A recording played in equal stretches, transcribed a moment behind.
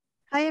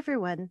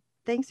everyone.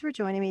 Thanks for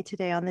joining me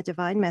today on the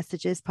Divine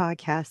Messages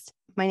podcast.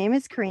 My name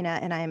is Karina,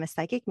 and I am a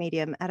psychic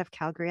medium out of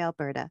Calgary,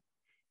 Alberta.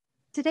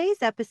 Today's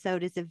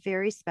episode is a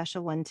very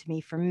special one to me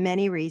for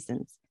many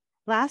reasons.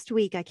 Last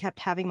week, I kept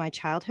having my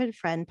childhood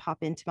friend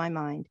pop into my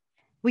mind.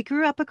 We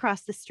grew up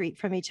across the street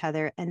from each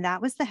other, and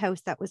that was the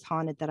house that was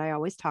haunted that I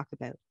always talk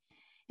about.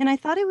 And I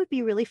thought it would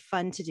be really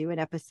fun to do an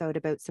episode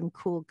about some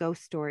cool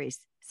ghost stories.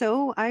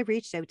 So I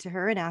reached out to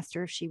her and asked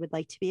her if she would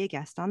like to be a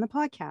guest on the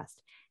podcast.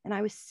 And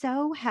I was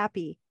so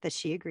happy that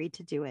she agreed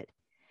to do it.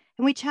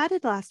 And we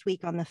chatted last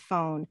week on the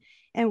phone.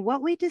 And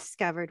what we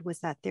discovered was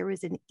that there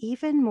was an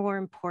even more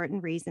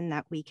important reason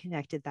that we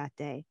connected that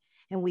day.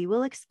 And we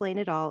will explain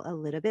it all a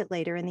little bit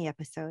later in the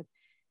episode.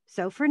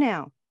 So for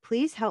now,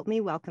 please help me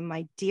welcome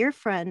my dear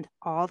friend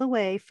all the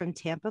way from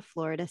Tampa,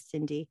 Florida,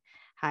 Cindy.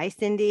 Hi,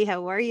 Cindy.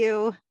 How are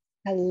you?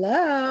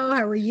 Hello,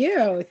 how are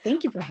you?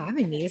 Thank you for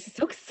having me. This is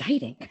so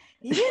exciting.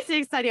 It is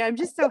exciting. I'm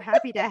just so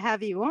happy to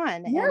have you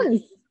on. Yes.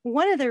 And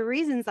one of the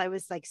reasons I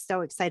was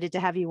so excited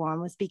to have you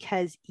on was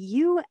because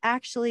you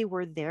actually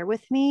were there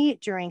with me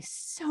during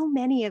so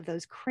many of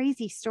those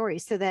crazy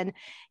stories. So then,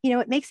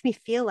 it makes me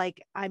feel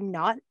like I'm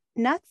not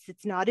nuts.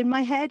 It's not in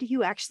my head.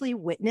 You actually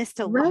witnessed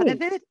a lot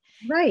of it.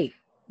 Right.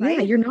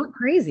 Yeah, you're not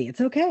crazy.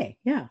 It's okay.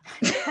 Yeah.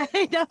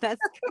 I know,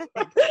 that's good.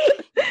 Because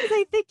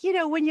I think,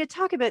 when you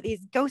talk about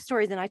these ghost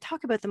stories, and I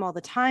talk about them all the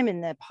time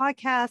in the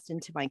podcast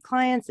and to my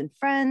clients and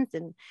friends,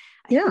 and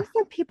I think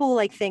some people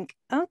think,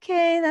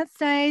 okay, that's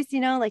nice,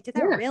 did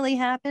that really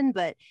happen?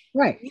 But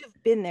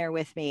you've been there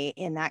with me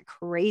in that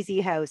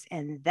crazy house,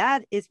 and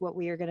that is what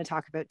we are going to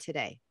talk about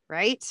today,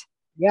 right?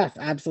 Yes,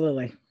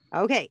 absolutely.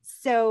 Okay.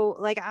 So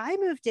I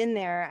moved in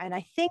there, and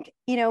I think,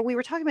 we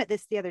were talking about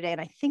this the other day, and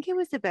I think it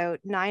was about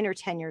 9 or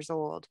 10 years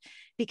old,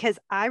 because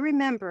I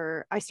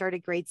remember I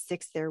started grade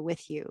 6 there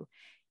with you,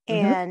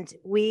 and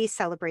we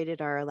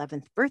celebrated our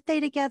 11th birthday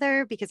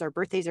together because our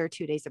birthdays are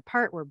 2 days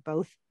apart. We're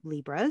both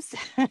Libras.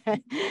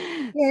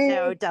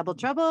 So double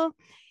trouble.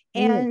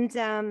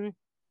 And,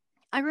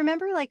 I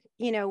remember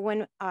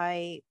when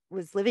I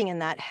was living in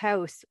that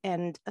house,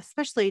 and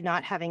especially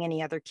not having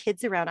any other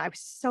kids around, I was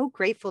so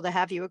grateful to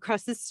have you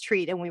across the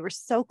street, and we were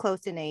so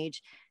close in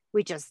age.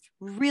 We just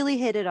really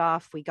hit it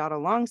off. We got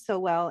along so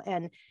well,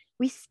 and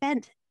we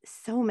spent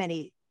so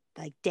many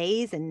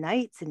days and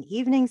nights and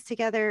evenings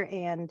together.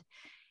 And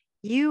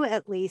you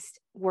at least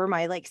were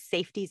my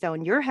safety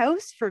zone. Your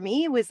house for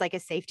me was like a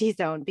safety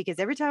zone, because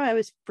every time I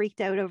was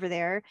freaked out over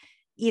there,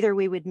 either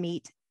we would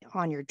meet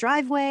on your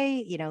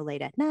driveway,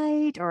 late at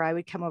night, or I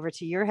would come over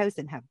to your house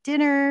and have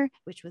dinner,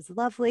 which was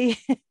lovely.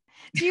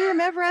 Do you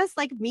remember us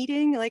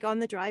meeting on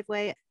the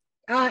driveway?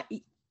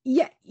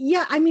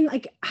 Yeah. I mean,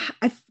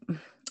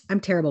 I'm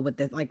terrible with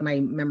this, my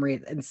memory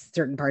in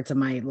certain parts of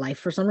my life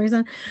for some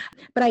reason,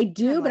 but I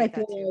do, but I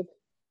feel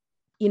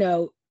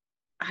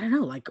I don't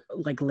know,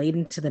 late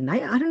into the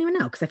night. I don't even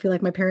know, because I feel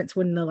like my parents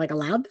wouldn't have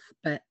allowed that,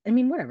 but I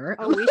mean, whatever.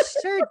 Oh, we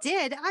sure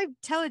did. I'm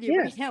telling you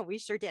right now, we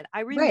sure did.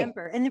 I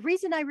remember. Right. And the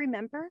reason I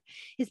remember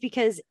is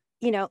because,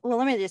 well,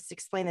 let me just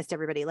explain this to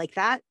everybody.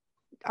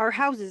 Our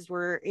houses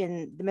were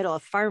in the middle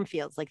of farm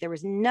fields. There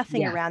was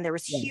nothing around. There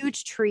was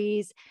huge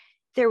trees.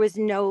 There was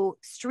no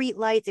street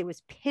lights. It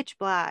was pitch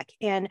black.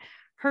 And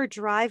her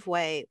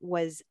driveway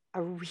was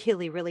a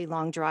really, really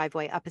long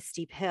driveway up a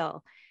steep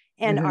hill.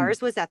 And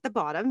ours was at the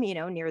bottom,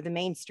 near the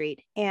main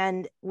street.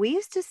 And we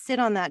used to sit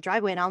on that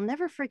driveway, and I'll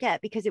never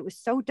forget, because it was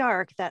so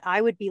dark that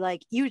I would be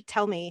you would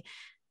tell me,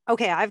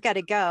 okay, I've got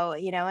to go,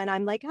 and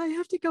I'm I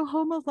have to go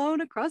home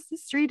alone across the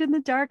street in the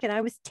dark. And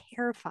I was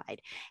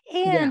terrified.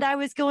 And I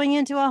was going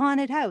into a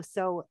haunted house.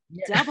 So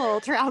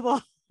double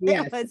trouble.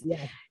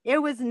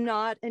 It was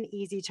not an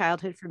easy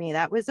childhood for me.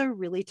 That was a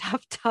really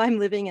tough time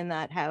living in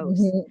that house.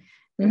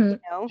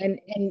 And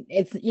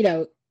it's,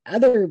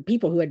 other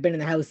people who had been in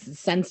the house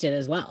sensed it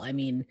as well. I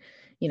mean,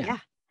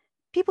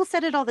 people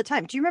said it all the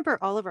time. Do you remember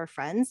all of our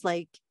friends?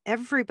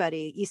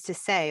 Everybody used to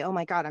say, oh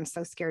my God, I'm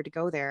so scared to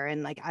go there.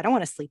 And I don't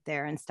want to sleep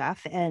there and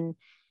stuff. And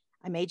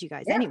I made you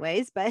guys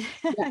anyways, but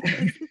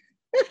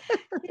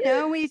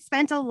we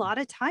spent a lot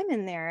of time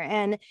in there.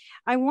 And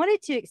I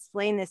wanted to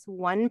explain this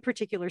one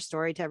particular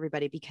story to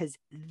everybody, because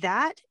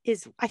that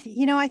is, I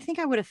think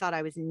I would have thought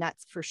I was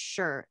nuts for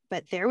sure.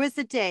 But there was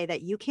a day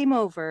that you came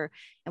over,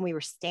 and we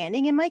were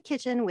standing in my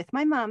kitchen with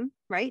my mom,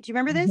 right? Do you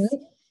remember this?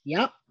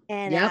 Yep.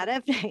 And out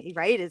of,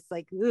 right, it's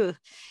ugh.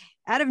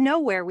 Out of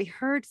nowhere, we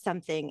heard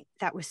something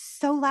that was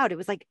so loud. It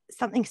was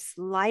something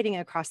sliding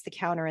across the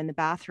counter in the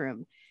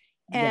bathroom.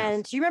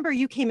 And do you remember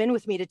you came in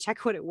with me to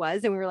check what it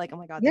was? And we were like, oh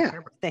my God,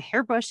 the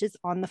hairbrush is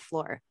on the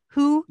floor.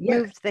 Who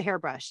moved the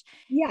hairbrush?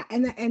 Yeah.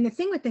 And the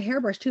thing with the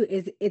hairbrush too,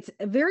 is it's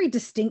a very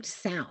distinct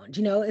sound.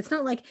 It's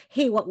not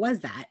hey, what was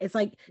that? It's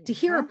to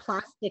hear a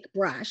plastic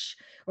brush,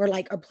 or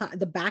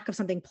the back of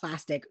something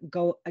plastic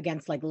go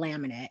against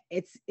laminate.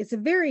 It's a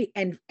very,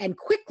 and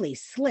quickly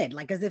slid,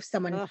 as if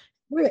someone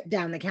threw it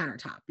down the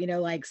countertop,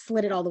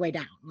 slid it all the way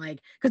down,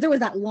 because there was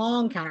that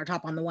long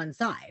countertop on the one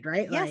side,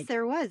 right? Yes,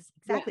 there was.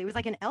 Exactly. It was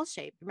an L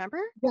shape, remember?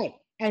 Right.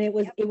 And it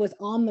was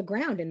on the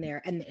ground in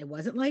there, and it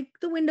wasn't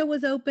the window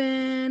was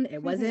open.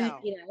 It wasn't,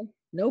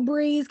 No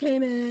breeze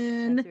came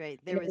in. That's right.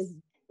 There And it was was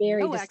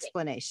very no distinct.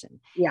 explanation.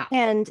 Yeah.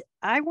 And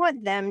I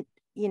want them,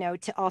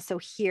 to also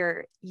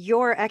hear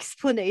your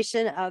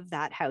explanation of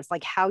that house,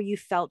 like how you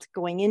felt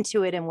going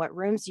into it and what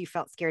rooms you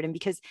felt scared in,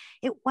 because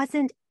it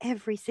wasn't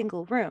every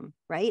single room,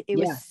 right? It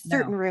was Yeah.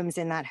 certain No. rooms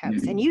in that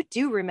house. And you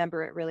do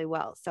remember it really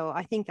well. So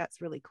I think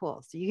that's really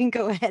cool. So you can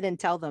go ahead and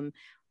tell them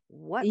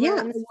what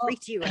Yeah. rooms Well,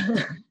 freaked you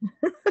out.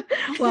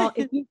 well,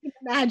 if you can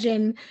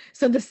imagine,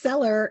 so the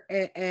cellar,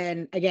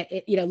 and again,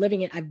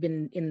 I've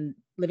been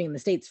living in the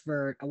States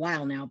for a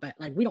while now, but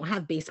like we don't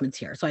have basements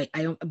here. So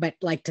I don't, but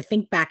like to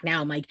think back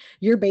now, I'm like,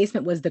 your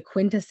basement was the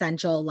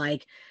quintessential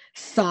like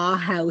Saw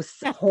house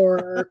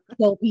horror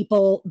kill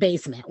people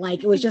basement.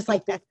 Like it was just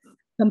like this Yes.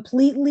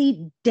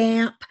 completely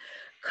damp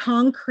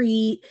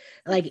concrete,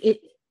 like it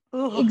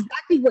Oh,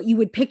 exactly what you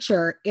would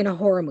picture in a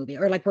horror movie,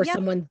 or like where yep.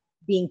 someone's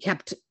being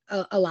kept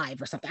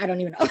alive or something. I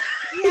don't even know.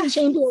 Yes.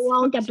 Chained to a wall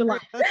So and kept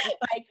alive. true.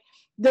 Like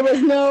there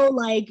was no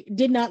like,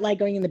 did not like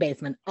going in the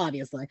basement,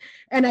 obviously.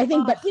 And I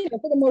think, but Oh,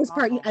 for the it's most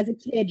part, awful. as a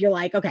kid, you're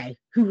like, okay,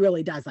 who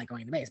really does like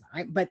going in the basement,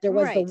 right? But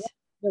Right.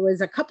 there was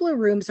a couple of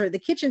rooms or the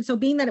kitchen. So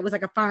being that it was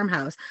like a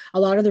farmhouse, a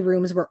lot of the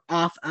rooms were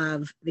off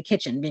of the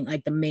kitchen, being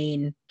like the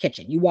main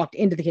kitchen. You walked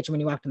into the kitchen when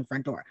you walked in the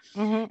front door,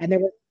 Mm-hmm. and there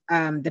was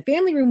the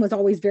family room was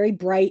always very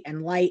bright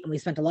and light, and we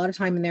spent a lot of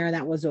time in there, and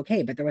that was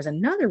okay. But there was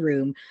another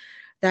room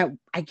that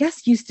I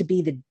guess used to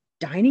be the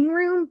dining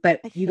room,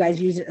 but I you guys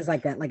think. use it as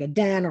like a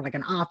den or like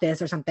an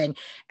office or something.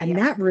 And Yeah.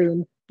 that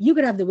room, you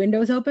could have the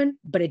windows open,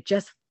 but it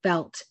just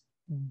felt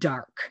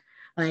dark.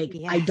 Like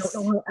I don't Yes.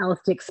 know how else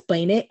to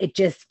explain it. It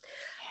just,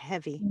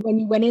 Heavy. when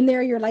you went in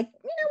there, you're like,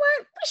 you know what,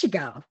 we should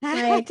go.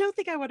 I Like don't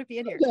think I want to be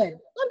in I'm here. good.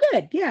 I'm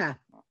good. Yeah.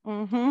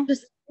 Mm-hmm.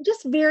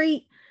 Just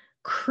very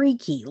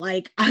creaky.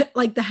 Like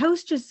the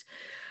house just,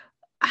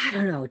 I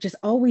don't know, just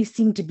always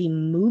seemed to be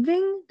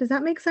moving. Does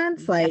that make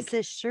sense? Yes,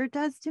 it sure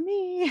does to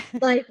me.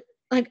 Like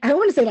like I don't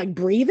want to say like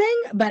breathing,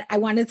 but I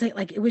wanted to say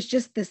like it was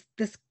just this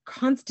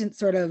constant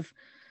sort of,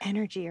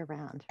 Energy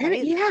around, and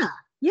right? yeah,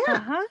 yeah,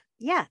 Uh-huh.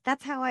 Yeah,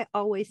 that's how I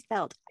always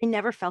felt. I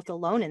never felt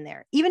alone in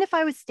there. Even if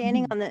I was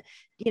standing mhm. on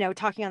the,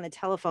 talking on the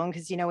telephone,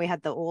 because, we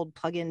had the old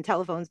plug-in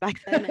telephones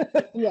back then.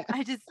 And Yeah.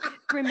 I just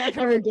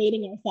remember And we're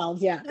dating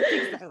ourselves. Yeah. that's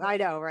exactly, I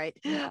know, right?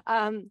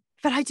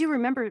 But I do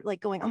remember like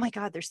going, oh my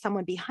God, there's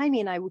someone behind me.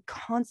 And I would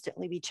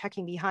constantly be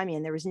checking behind me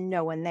and there was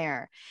no one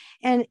there.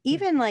 And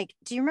even like,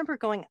 do you remember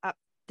going up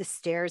the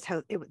stairs,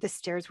 the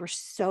stairs were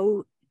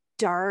so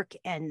dark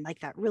and like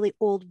that really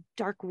old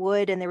dark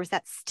wood. And there was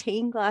that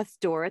stained glass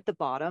door at the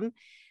bottom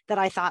that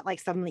I thought like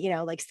some,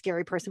 like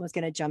scary person was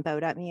going to jump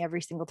out at me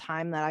every single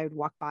time that I would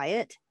walk by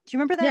it. Do you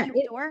remember that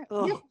Yeah. door? Yeah.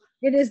 Oh,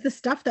 It is the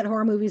stuff that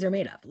horror movies are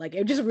made of. Like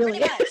it just pretty really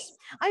much. is.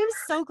 I am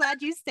so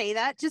glad you say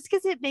that just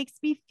because it makes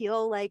me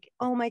feel like,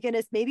 oh my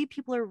goodness, maybe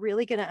people are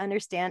really going to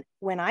understand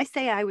when I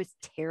say I was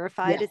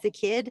terrified Yeah. as a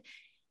kid.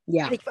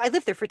 Yeah. Like I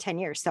lived there for 10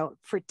 years. So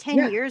for 10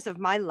 Yeah. years of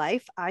my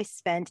life, I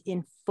spent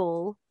in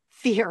full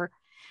fear.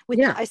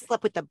 Yeah. I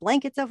slept with the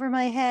blankets over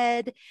my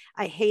head.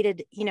 I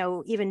hated,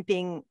 even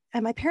being,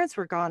 and my parents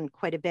were gone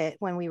quite a bit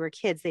when we were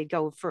kids. They'd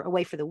go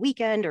away for the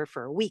weekend or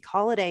for a week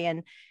holiday.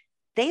 And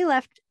they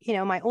left,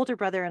 my older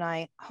brother and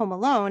I home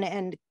alone.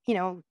 And,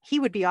 he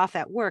would be off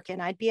at work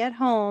and I'd be at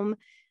home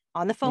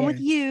on the phone Yeah. with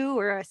you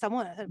or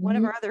one of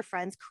Mhm. our other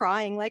friends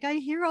crying, like, I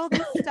hear all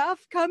this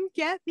stuff, come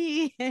get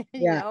me.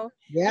 Yeah. I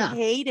Yeah.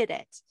 hated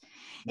it.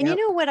 And you Yep.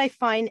 know what I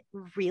find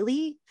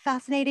really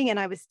fascinating? And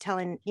I was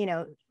telling,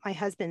 my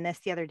husband this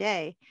the other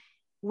day.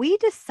 We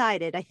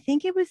decided, I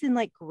think it was in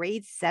like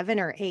grade 7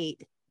 or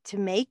 8, to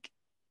make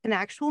an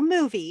actual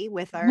movie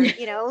with our,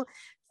 fellow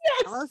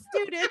Yes.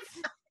 students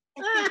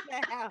in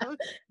the house.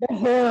 The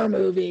horror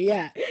movie.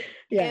 Yeah.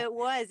 Yeah. It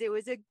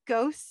was a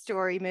ghost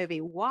story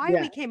movie. Why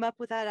Yeah. we came up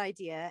with that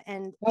idea.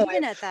 And Oh,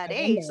 even at that I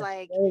age, wonder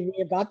like, where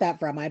you got that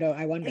from. I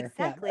wonder. Yeah.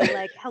 exactly,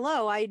 like,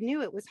 hello, I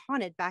knew it was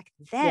haunted back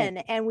Yeah. then.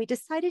 And we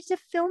decided to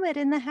film it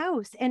in the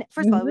house. And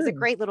first of all, it was a Mhm.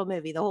 great little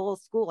movie. The whole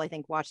school, I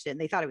think, watched it and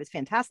they thought it was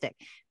fantastic.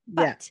 Yeah.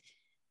 But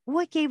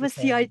what gave us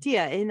the Okay.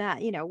 idea in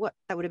that, what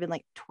that would have been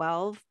like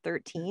 12,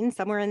 13,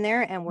 somewhere in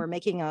there. And we're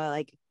making a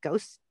like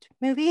ghost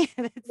movie.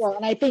 That's Well,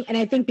 and I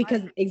think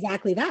because funny.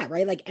 exactly that,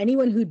 right? Like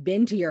anyone who'd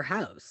been to your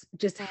house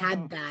just had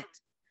Mhm. that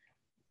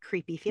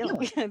Creepy feeling.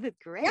 feeling. That's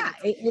Yeah,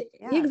 great.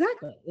 Yeah.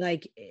 exactly.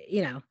 Like,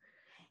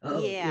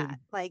 oh, Yeah.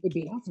 Like, it'd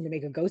be awesome to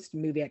make a ghost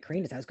movie at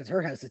Karina's house because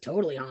her house is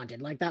totally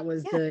haunted. Like that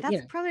was yeah, the,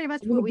 that's probably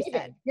much in what the we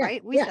beginning. said, Yeah,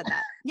 right? We yeah, said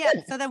that. Yeah.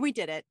 yeah, So then we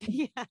did it.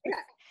 Yeah. yeah,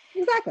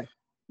 exactly.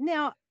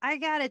 Now I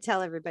gotta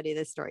tell everybody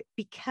this story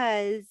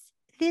because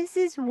this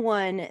is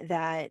one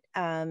that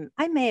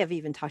I may have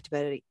even talked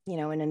about it, in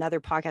another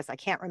podcast. I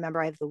can't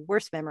remember. I have the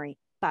worst memory,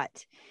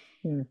 but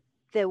Hmm.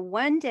 the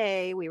one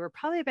day we were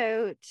probably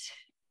about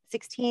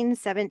 16,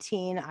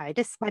 17.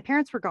 My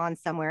parents were gone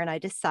somewhere and I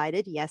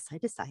decided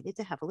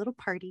to have a little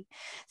party.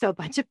 So a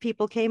bunch of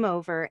people came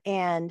over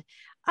and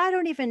I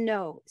don't even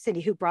know, Cindy,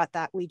 who brought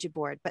that Ouija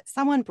board, but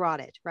someone brought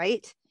it,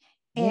 right?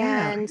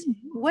 Yeah. And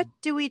what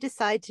do we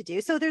decide to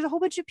do? So there's a whole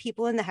bunch of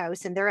people in the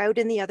house and they're out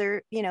in the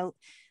other,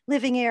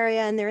 living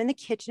area and they're in the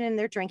kitchen and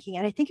they're drinking.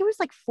 And I think it was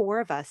like four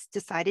of us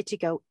decided to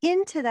go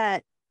into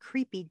that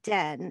creepy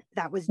den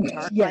that was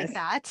dark Yes. like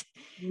that.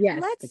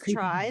 Yes. Let's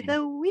try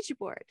the Ouija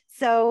board.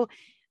 So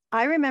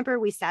I remember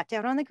we sat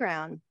down on the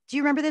ground. Do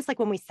you remember this? Like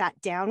when we sat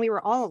down, we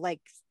were all like,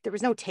 there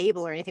was no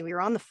table or anything. We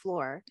were on the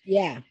floor.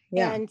 Yeah.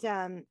 Yeah.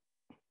 And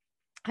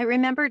I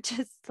remember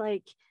just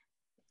like,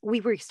 we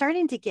were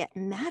starting to get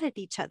mad at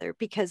each other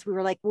because we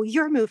were like, well,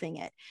 you're moving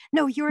it.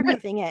 No, you're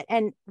moving it.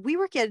 And we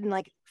were getting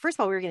like, first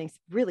of all, we were getting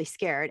really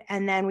scared.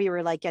 And then we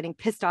were like getting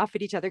pissed off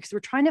at each other because we're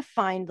trying to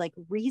find like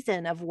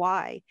reason of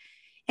why.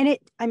 And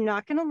I'm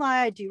not going to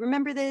lie, I do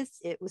remember this.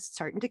 It was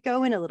starting to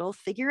go in a little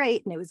figure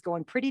eight and it was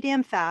going pretty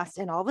damn fast.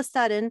 And all of a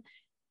sudden,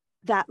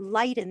 that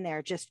light in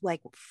there just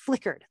like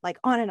flickered, like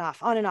on and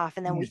off, on and off.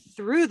 And then we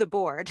threw the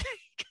board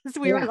because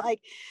we were like,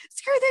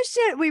 screw this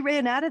shit. We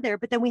ran out of there,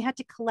 but then we had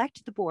to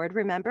collect the board,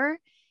 remember?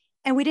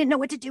 And we didn't know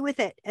what to do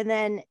with it. And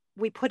then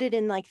we put it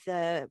in like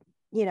the,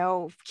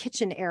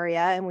 kitchen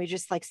area and we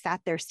just like sat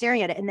there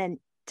staring at it. And then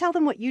tell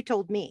them what you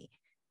told me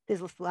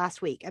this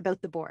last week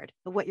about the board,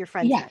 what your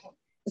friend said.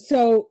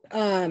 So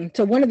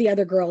one of the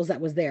other girls that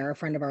was there, a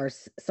friend of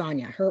ours,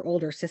 Sonia, her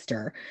older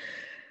sister,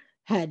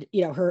 had,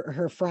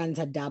 her friends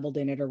had dabbled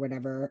in it or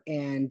whatever,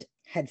 and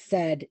had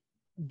said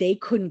they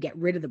couldn't get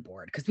rid of the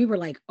board because we were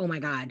like, oh my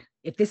God,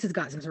 if this has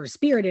got some sort of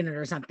spirit in it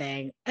or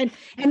something. And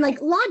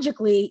like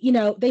logically,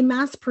 they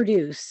mass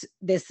produce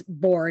this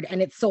board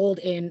and it's sold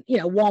in,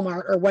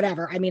 Walmart or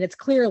whatever. I mean, it's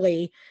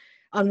clearly,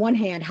 on one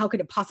hand, how could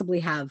it possibly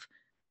have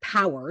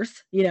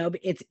powers?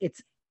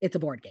 It's a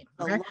board game.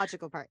 Okay? The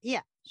logical part.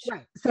 Yeah. Sure.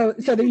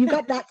 Right. So you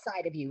got that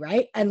side of you,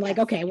 right? And like,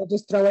 okay, we'll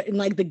just throw it in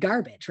like the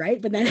garbage,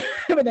 right? But then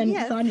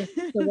Sonia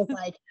was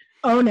like,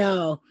 oh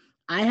no,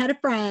 I had a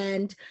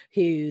friend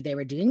who they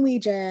were doing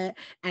Ouija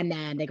and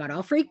then they got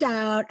all freaked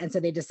out. And so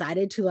they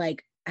decided to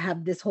like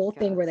have this whole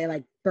thing where they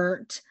like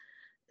burnt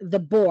the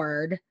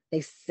board.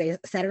 They set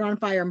it on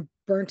fire and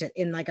burnt it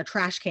in like a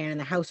trash can in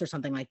the house or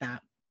something like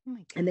that. Oh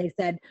and they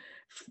said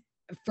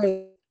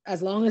for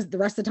as long as the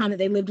rest of the time that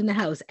they lived in the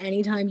house,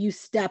 anytime you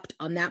stepped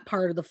on that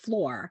part of the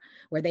floor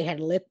where they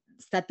had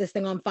set this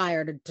thing on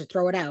fire to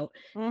throw it out,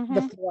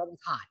 the floor was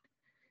hot.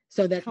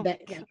 So that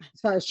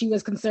as far as she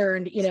was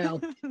concerned,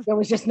 there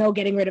was just no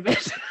getting rid of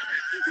it.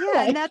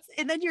 Yeah,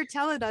 and then you're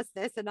telling us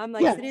this, and I'm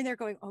like sitting there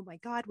going, "Oh my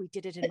God, we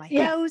did it in my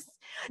house.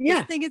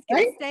 This thing is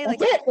gonna stay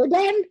like it. We're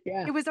done."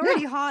 Yeah. It was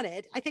already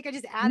haunted. I think I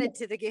just added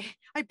to the game.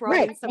 I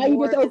brought in some more.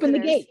 You just opened the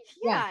gate.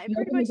 Yeah, I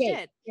pretty much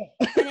did.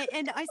 Yeah.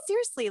 And I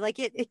seriously, like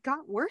it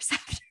got worse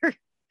after.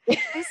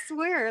 I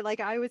swear, like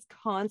I was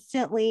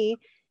constantly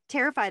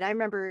terrified. I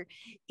remember,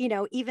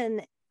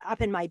 even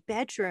up in my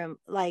bedroom,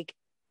 like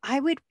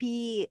I would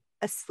be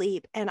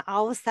asleep, and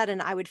all of a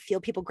sudden, I would feel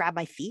people grab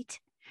my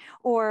feet.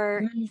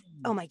 Or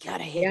oh my God,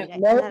 I hated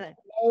it.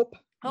 Nope.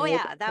 Oh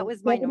yeah, that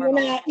was my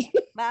normal.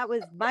 That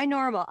was my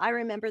normal. I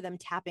remember them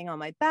tapping on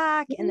my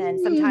back, and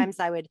then sometimes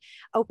I would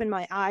open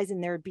my eyes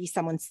and there would be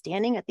someone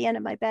standing at the end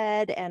of my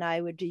bed and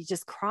I would be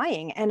just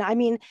crying. And I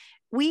mean,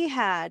 we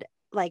had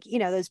like,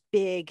 those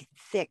big,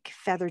 thick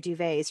feather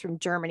duvets from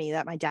Germany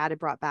that my dad had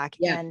brought back.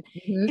 And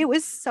it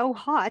was so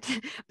hot,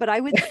 but I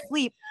would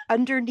sleep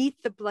underneath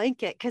the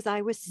blanket because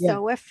I was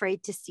so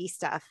afraid to see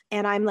stuff.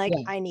 And I'm like,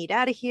 I need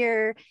out of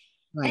here.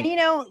 Right.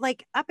 And,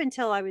 like up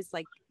until I was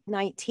like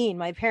 19,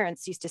 my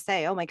parents used to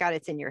say, oh my God,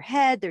 it's in your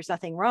head. There's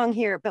nothing wrong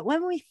here. But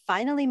when we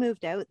finally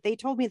moved out, they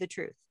told me the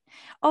truth.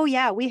 Oh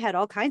yeah, we had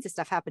all kinds of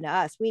stuff happen to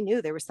us. We knew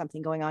there was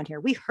something going on here.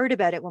 We heard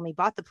about it when we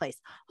bought the place.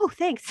 Oh,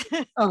 thanks.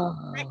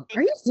 Oh,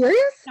 are you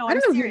serious? No, I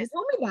don't I'm know serious. If you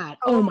told me that.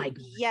 Oh my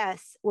God.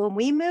 Yes. When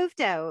we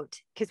moved out,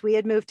 because we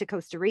had moved to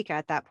Costa Rica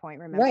at that point,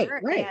 remember?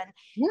 Right.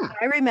 And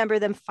I remember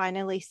them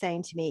finally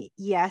saying to me,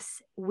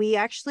 yes, we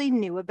actually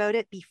knew about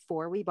it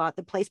before we bought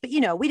the place, but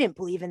we didn't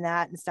believe in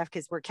that and stuff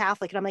because we're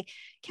Catholic. And I'm like,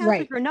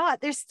 Catholic or not,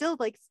 there's still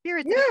like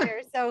spirits in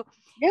there. So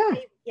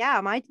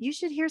you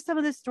should hear some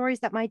of the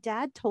stories that my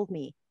dad told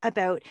me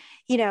about,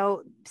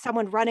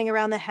 someone running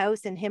around the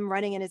house and him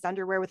running in his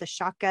underwear with a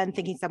shotgun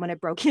thinking someone had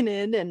broken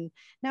in, and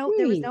no,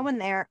 there was no one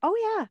there. Oh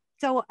yeah.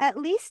 So at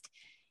least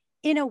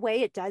in a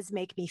way it does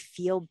make me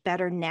feel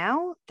better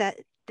now that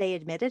they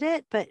admitted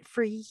it. But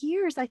for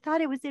years I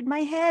thought it was in my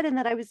head and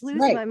that I was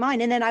losing my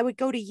mind. And then I would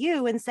go to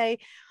you and say,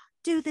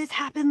 dude, this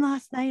happened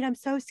last night. I'm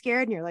so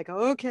scared. And you're like,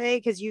 okay,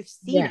 because you've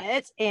seen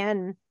it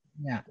and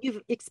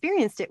you've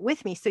experienced it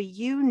with me. So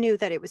you knew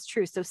that it was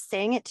true. So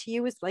saying it to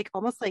you was like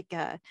almost like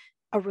a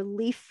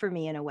relief for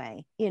me in a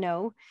way,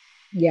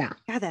 Yeah,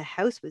 the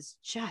house was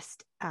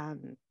just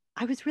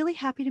I was really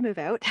happy to move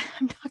out.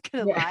 I'm not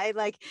gonna lie.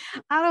 Like,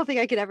 I don't think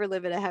I could ever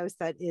live in a house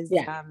that is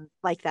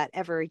like that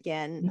ever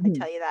again. I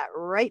tell you that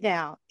right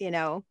now,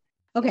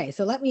 Okay,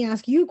 so let me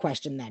ask you a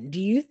question then.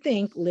 Do you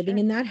think living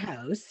in that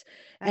house,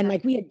 and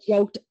like we had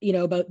joked,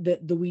 about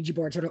the Ouija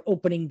board sort of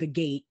opening the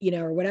gate,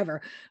 or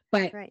whatever,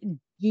 but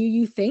do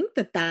you think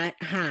that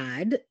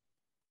had,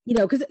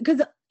 because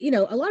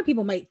a lot of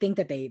people might think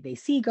that they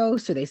see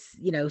ghosts or they,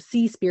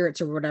 see spirits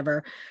or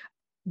whatever,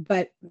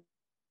 but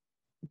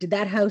did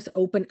that house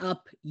open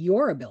up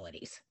your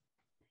abilities?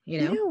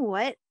 You know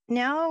what?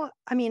 now,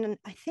 I mean,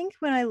 I think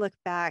when I look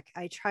back,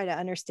 I try to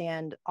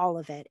understand all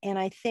of it. And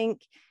I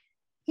think,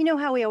 you know,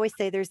 how we always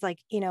say there's like,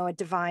 you know, a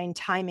divine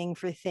timing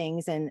for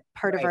things and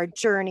part of Right. our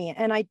journey.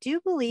 And I do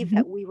believe Mhm.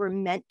 that we were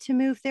meant to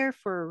move there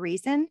for a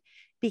reason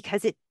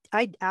because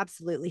I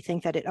absolutely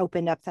think that it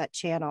opened up that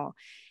channel.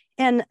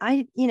 And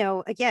I, you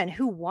know, again,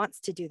 who wants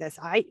to do this?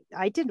 I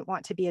didn't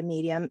want to be a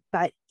medium,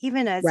 but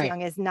even as Right.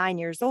 young as 9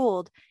 years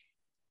old,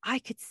 I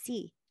could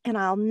see, and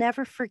I'll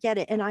never forget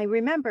it. And I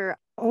remember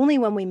only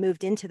when we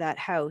moved into that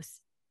house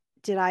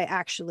did I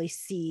actually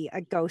see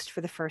a ghost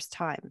for the first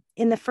time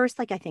in the first,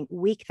 like, I think,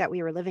 week that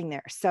we were living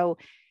there. So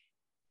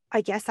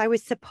I guess I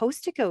was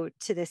supposed to go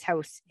to this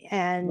house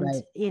and,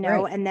 Right. you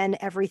know, Right. and then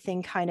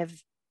everything kind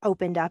of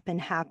opened up and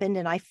happened.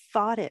 And I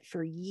fought it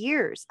for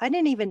years. I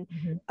didn't even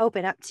Mhm.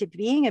 open up to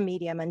being a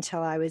medium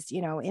until I was,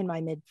 you know, in my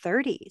mid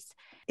 30s.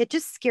 It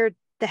just scared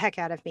the heck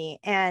out of me.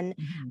 And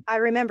Mhm. I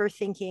remember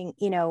thinking,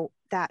 you know,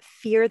 that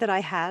fear that I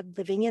had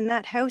living in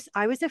that house,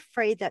 I was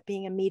afraid that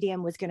being a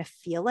medium was going to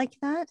feel like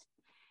that.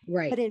 But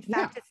Right. in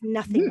Yeah. fact, it's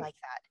nothing Mhm. like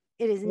that.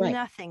 It is Right.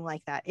 nothing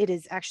like that. It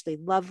is actually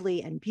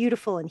lovely and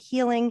beautiful and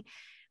healing.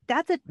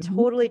 That's a Mhm.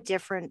 totally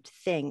different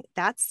thing.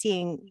 That's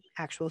seeing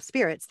actual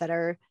spirits that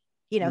are,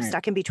 you know, Right.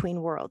 stuck in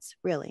between worlds,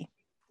 really.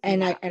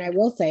 And Yeah. I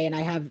will say, and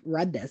I have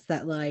read this,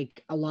 that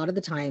like a lot of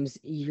the times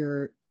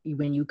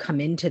when you come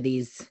into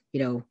these,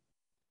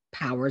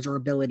 powers or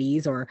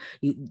abilities, or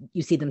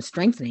you see them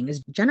strengthening,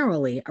 is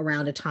generally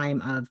around a time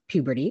of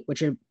puberty,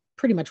 which are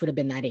pretty much would have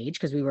been that age,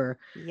 because we were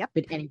Yep.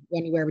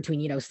 anywhere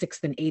between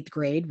sixth and eighth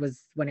grade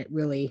was when it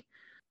really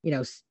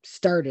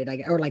started,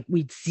 or like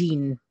we'd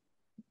seen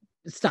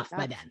stuff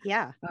by Stuff. then.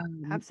 Yeah.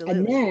 And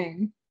Absolutely.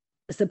 then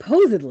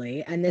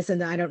supposedly, and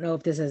I don't know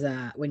if this is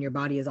when your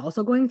body is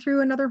also going through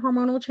another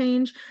hormonal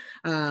change,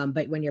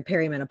 but when you're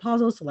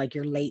perimenopausal, so like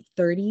your late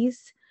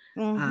 30s,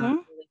 Mm-hmm.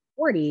 early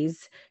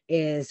 40s,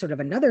 is sort of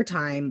another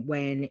time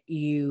when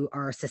you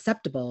are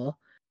susceptible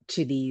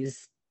to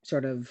these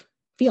sort of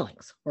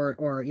feelings,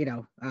 or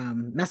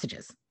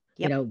messages,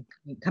 Yep.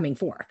 coming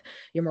forth.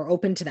 You're more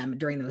open to them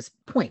during those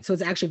points. So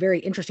it's actually very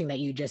interesting that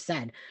you just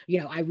said,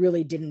 I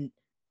really didn't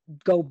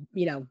go,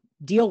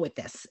 deal with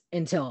this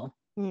until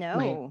my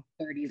No.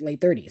 30s,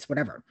 late 30s,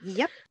 whatever.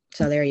 Yep.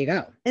 So there you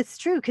go. It's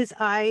true because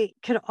I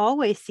could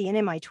always see, and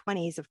in my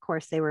 20s, of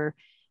course, they were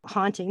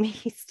haunting me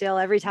still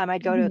every time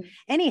I'd go to Mhm.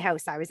 any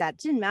house I was at. It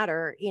didn't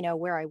matter, you know,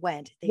 where I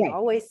went. They Right.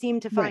 always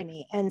seemed to Right. find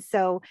me. And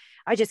so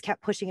I just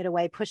kept pushing it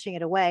away, pushing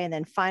it away. And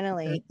then Mhm.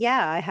 finally,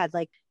 yeah, I had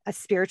like a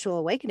spiritual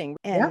awakening.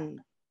 Yep. And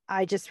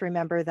I just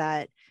remember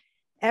that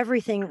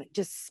everything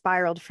just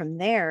spiraled from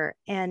there.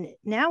 And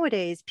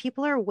nowadays,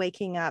 people are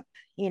waking up,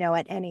 you know,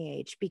 at any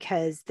age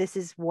because this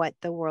is what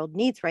the world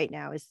needs right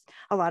now is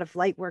a lot of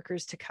light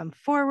workers to come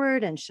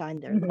forward and shine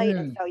their light.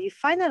 And Mhm. so you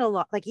find that a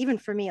lot, like even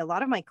for me, a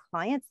lot of my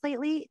clients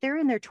lately, they're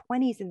in their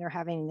 20s and they're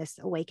having this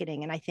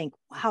awakening. And I think,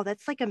 wow,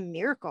 that's like a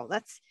miracle.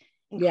 That's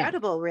Yeah.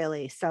 incredible,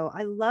 really. So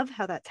I love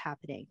how that's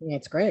happening. Yeah,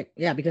 it's great.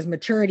 Yeah, because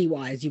maturity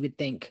wise, you would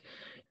think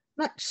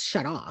not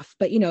shut off,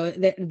 but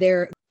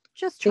they're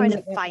Just trying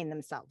things to that, find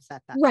themselves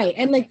at that right.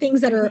 time. And like things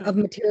that are Mhm. of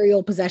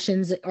material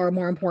possessions are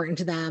more important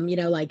to them,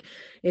 like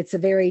it's a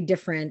very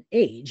different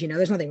age.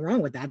 There's nothing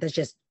wrong with that. That's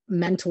just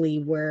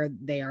mentally where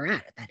they are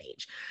at that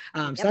age.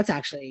 So Yep. that's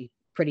actually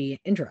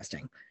pretty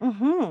interesting.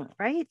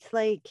 Right.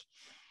 Like,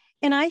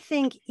 and I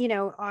think, you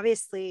know,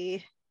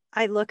 obviously,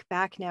 I look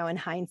back now in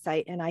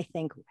hindsight and I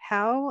think,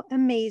 how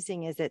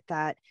amazing is it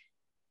that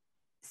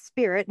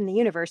spirit and the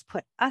universe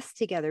put us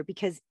together?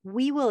 Because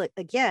we will,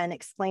 again,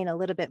 explain a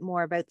little bit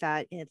more about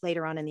that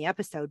later on in the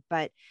episode.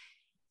 But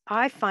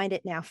I find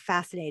it now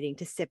fascinating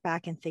to sit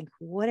back and think,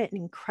 what an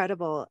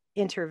incredible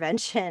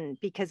intervention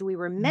because we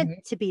were meant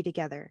Mhm. to be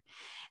together.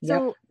 Yep.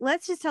 So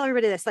let's just tell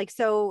everybody this. Like,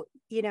 so,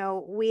 you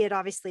know, we had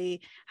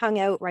obviously hung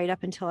out right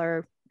up until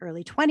our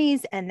early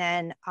 20s. And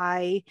then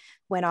I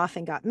went off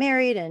and got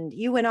married, and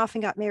you went off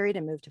and got married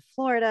and moved to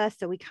Florida.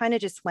 So we kind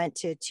of just went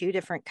to two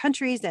different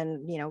countries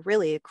and, you know,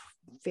 really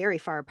very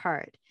far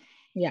apart.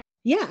 Yeah.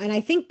 Yeah. And I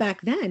think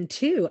back then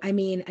too, I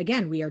mean,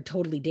 again, we are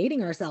totally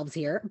dating ourselves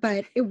here,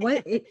 but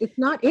it's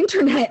not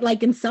internet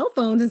like in cell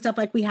phones and stuff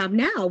like we have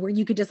now, where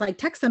you could just like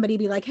text somebody,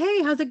 be like,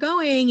 hey, how's it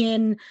going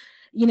in,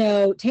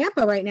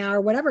 Tampa right now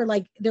or whatever.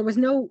 Like there was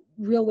no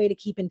real way to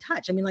keep in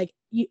touch. I mean, like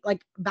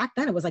back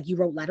then it was like you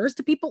wrote letters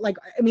to people. Like,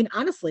 I mean,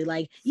 honestly,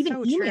 like even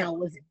So true. email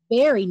was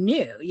very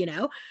new,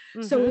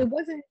 so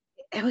Mm-hmm.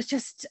 it was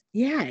just,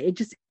 yeah, it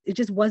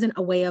just wasn't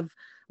a way of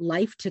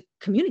life to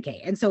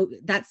communicate. And so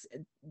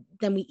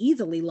then we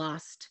easily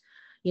lost,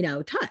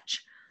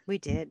 touch. We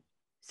did.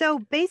 So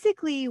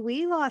basically,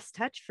 we lost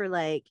touch for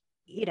like,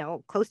 you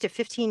know, close to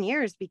 15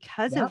 years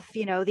because Yep. of,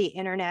 you know, the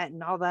internet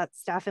and all that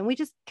stuff. And we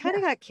just kind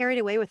of Yeah. got carried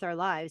away with our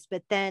lives.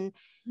 But then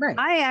Right.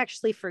 I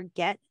actually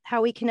forget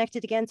how we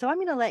connected again. So I'm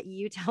going to let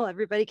you tell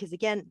everybody because,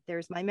 again,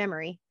 there's my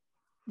memory.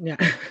 Yeah.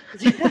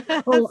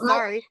 Oh,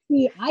 Sorry.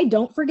 I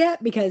don't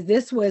forget, because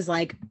this was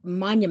like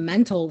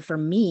monumental for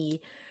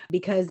me,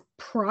 because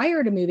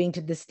prior to moving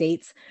to the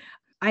States,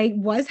 I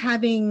was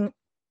having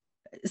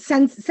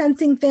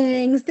sensing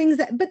things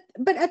that,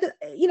 but at the,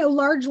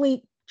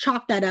 largely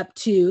chalk that up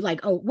to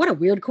like, oh, what a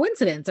weird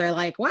coincidence, or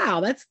like, wow,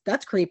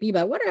 that's creepy,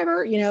 but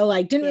whatever,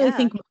 like didn't really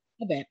think much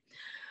of it.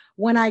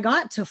 When I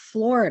got to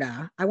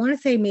Florida, I want to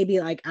say maybe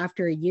like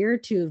after a year or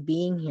two of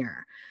being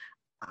here,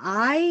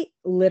 I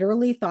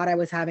literally thought I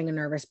was having a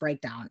nervous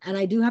breakdown. And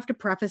I do have to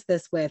preface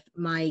this with,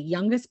 my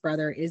youngest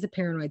brother is a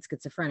paranoid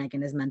schizophrenic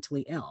and is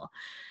mentally ill.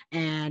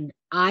 And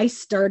I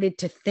started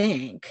to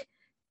think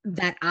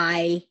that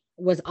I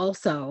was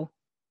also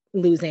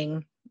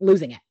losing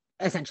it,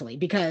 essentially,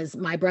 because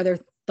my brother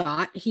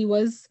thought he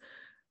was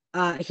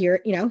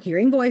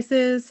hearing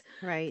voices,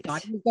 right,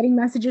 thought he was getting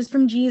messages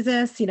from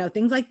Jesus,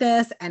 things like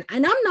this. And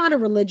I'm not a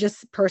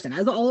religious person.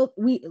 As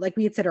we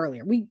had said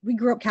earlier, we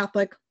grew up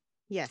Catholic.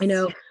 Yes. We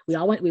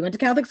went to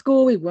Catholic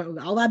school, we went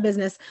all that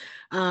business.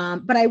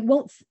 But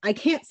I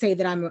can't say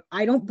that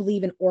I don't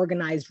believe in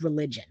organized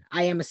religion.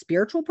 I am a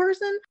spiritual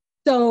person.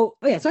 So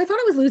I thought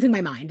I was losing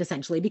my mind,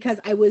 essentially, because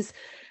I was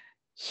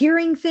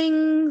hearing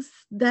things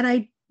that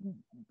I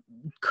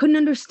couldn't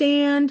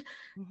understand,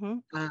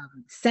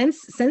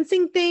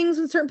 sensing things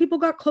when certain people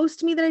got close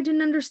to me that I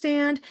didn't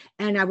understand.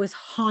 And I was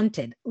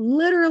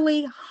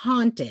literally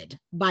haunted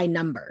by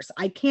numbers.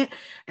 I can't,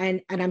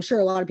 and I'm sure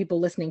a lot of people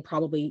listening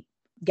probably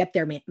get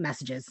their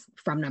messages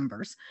from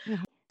numbers.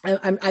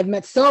 I've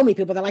met so many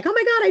people that are like, oh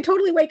my God, I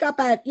totally wake up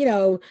at,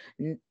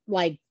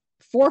 like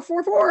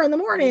 4:44 in the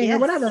morning or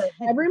whatever,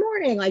 every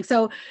morning. Like,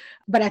 so,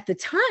 but at the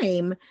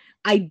time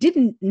I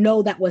didn't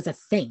know that was a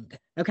thing.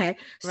 Okay.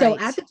 So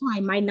at the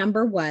time, my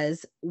number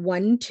was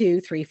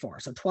 1234.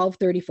 So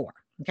 1234.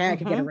 Okay. I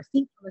could get a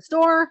receipt from the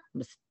store. It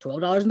was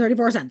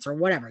 $12.34 or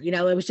whatever,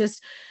 it was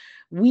just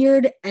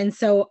weird. And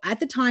so at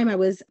the time I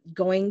was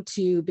going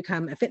to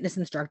become a fitness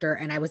instructor,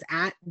 and I was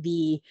at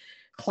the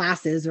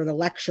classes or the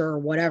lecture or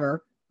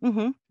whatever.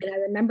 And I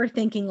remember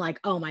thinking like,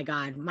 oh my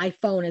God, my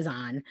phone is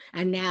on.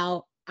 And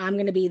now I'm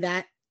going to be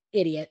that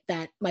idiot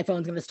that my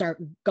phone's going to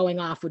start going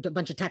off with a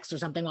bunch of texts or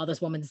something while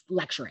this woman's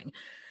lecturing.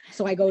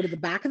 So I go to the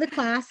back of the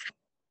class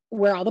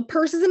where all the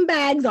purses and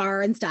bags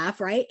are and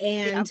stuff. Right.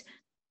 And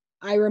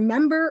I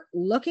remember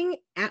looking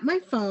at my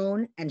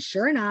phone, and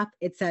sure enough,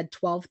 it said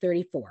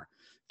 1234.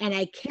 And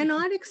I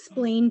cannot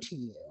explain to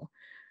you,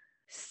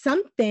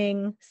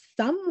 someone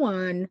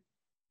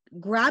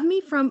grabbed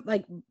me from,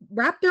 like,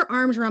 wrapped their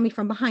arms around me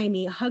from behind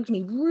me, hugged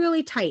me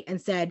really tight, and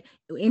said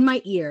in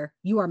my ear,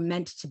 "You are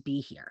meant to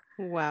be here."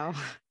 Wow.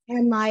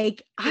 And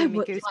like, I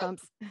was goosebumps.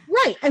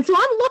 Right. And so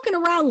I'm looking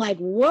around like,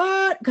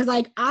 what? Because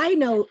like, I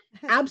know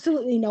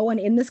absolutely no one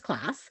in this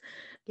class.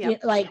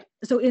 Like,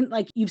 so in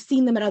like, you've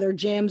seen them at other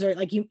gyms, or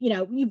like,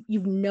 you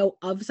know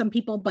of some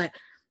people, but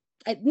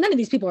none of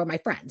these people are my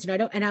friends,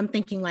 and I'm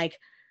thinking like,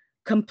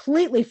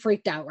 completely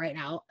freaked out right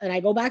now. And I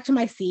go back to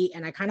my seat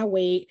and I kind of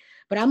wait,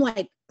 but I'm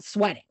like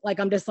sweating. Like,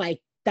 I'm just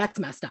like, that's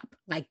messed up.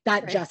 Like,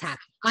 that just happened.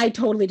 I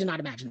totally did not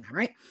imagine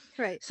that.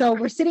 Right. So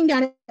we're sitting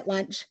down at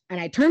lunch, and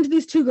I turn to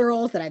these two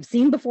girls that I've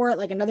seen before at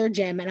like another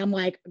gym. And I'm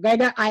like,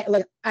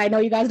 I know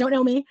you guys don't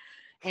know me,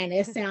 and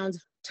it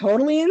sounds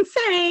totally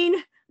insane,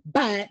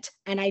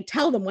 and I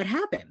tell them what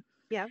happened.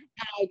 Yeah.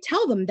 And I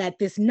tell them that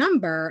this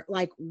number,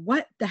 like,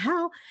 what the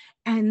hell?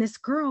 And this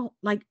girl,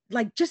 like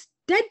just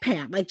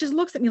deadpan, like, just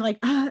looks at me like,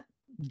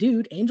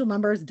 dude, angel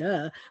numbers,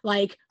 duh,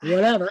 like,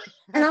 whatever.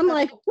 And I'm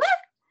like, what?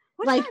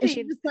 Like, and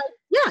she's like,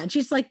 yeah. And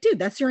she's like, dude,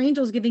 that's your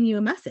angels giving you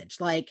a message.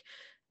 Like,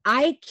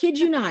 I kid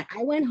you not.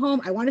 I went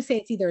home. I want to say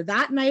it's either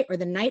that night or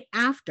the night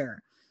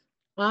after.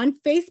 On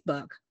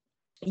Facebook,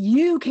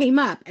 you came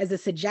up as a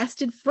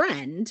suggested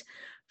friend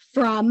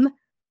from,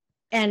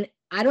 and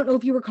I don't know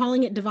if you were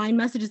calling it divine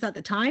messages at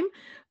the time,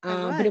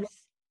 but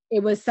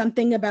it was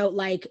something about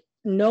like,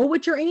 know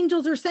what your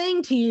angels are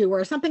saying to you,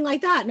 or something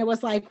like that. And it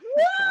was like,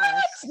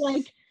 what?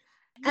 Like,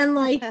 and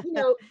like,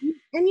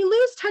 and you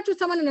lose touch with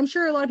someone. And I'm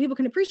sure a lot of people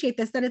can appreciate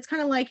this, that it's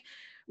kind of like,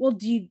 well,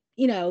 do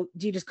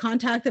you just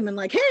contact them and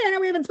like, hey, I know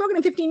we haven't spoken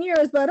in 15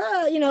 years, but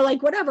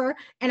like, whatever.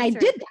 And I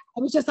did that.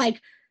 I was just like,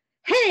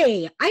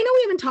 hey, I know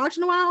we haven't talked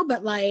in a while,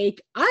 but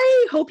like,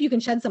 I hope you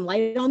can shed some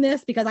light on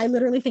this, because I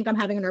literally think I'm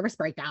having a nervous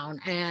breakdown,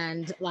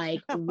 and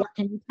like, what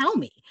can you tell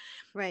me?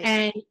 Right.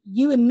 And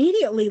you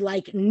immediately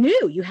like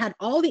knew you had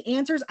all the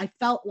answers. I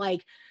felt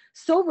like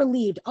so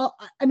relieved.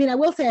 I mean, I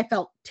will say I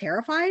felt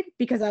terrified,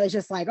 because I was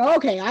just like, oh,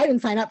 okay, I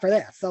didn't sign up for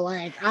this. So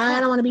like, I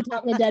don't want to be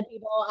talking to dead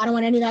people. I don't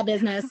want any of that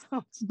business.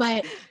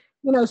 But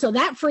so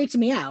that freaked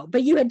me out.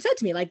 But you had said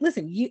to me, like,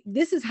 listen,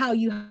 this is how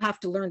you have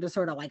to learn to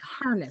sort of like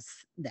harness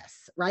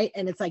this, right?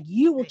 And it's like,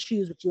 you will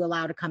choose what you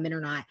allow to come in or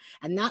not.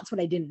 And that's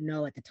what I didn't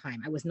know at the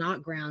time. I was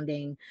not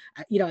grounding.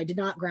 I did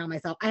not ground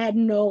myself. I had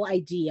no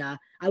idea.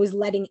 I was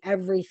letting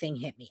everything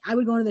hit me. I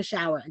would go into the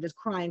shower and just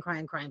cry and cry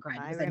and cry and cry.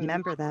 I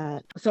remember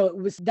that. So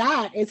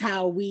that is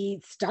how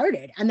we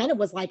started. And then it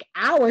was like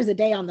hours a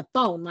day on the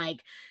phone,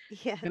 like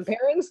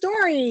comparing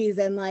stories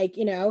and like,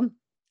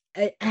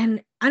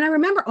 and I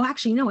remember, oh,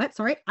 actually, you know what?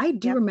 Sorry. I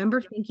do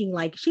remember thinking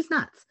like, she's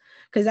nuts.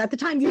 Because at the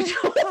time you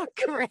oh,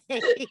 great.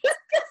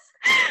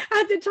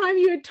 At the time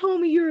you had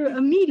told me you're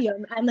a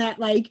medium and that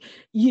like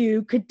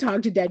you could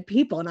talk to dead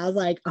people. And I was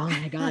like, oh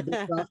my God,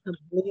 this girl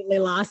completely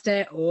lost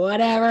it.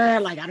 Whatever.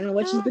 Like, I don't know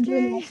what she's been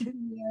doing the last few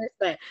years,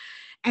 but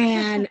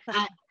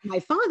my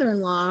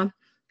father-in-law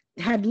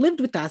had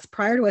lived with us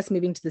prior to us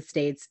moving to the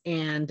States,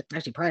 and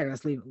actually prior to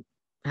us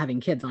having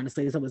kids,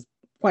 honestly, so it was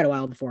quite a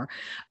while before.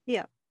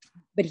 Yeah.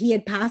 But he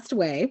had passed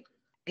away,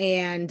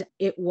 and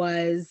it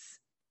was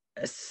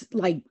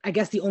like, I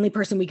guess the only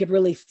person we could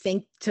really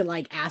think to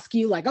like ask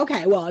you, like,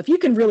 okay, well, if you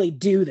can really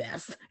do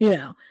this,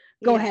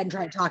 go ahead and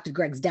try to talk to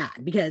Greg's dad,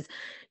 because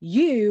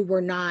you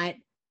were not,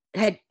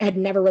 had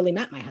never really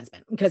met my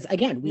husband, because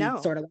again, we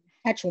sort of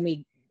touched when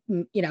we,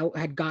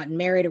 had gotten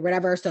married or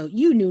whatever. So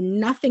you knew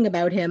nothing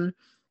about him,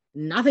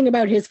 nothing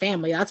about his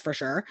family, that's for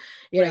sure,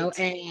 know,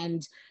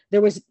 and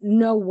there was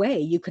no way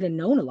you could have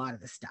known a lot of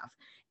this stuff.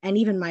 And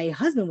even my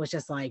husband was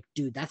just like,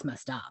 dude, that's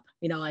messed up.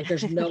 Like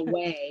there's no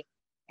way.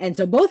 And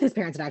so both his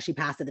parents had actually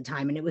passed at the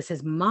time, and it was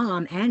his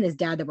mom and his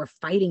dad that were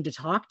fighting to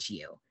talk to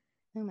you.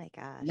 Oh my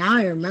gosh. Now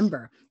I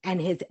remember.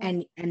 And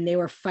and they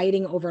were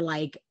fighting over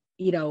like,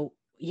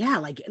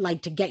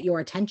 like to get your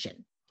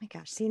attention. My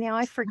gosh. See, now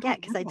I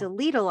forget because I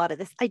delete a lot of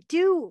this. I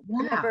do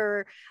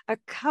remember a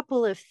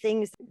couple of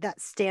things that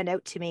stand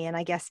out to me. And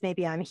I guess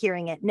maybe I'm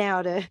hearing it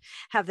now to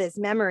have this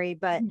memory,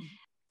 but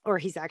or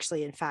he's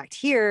actually in fact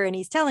here and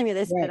he's telling me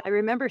this, but I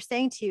remember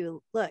saying to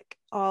you, look,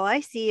 all I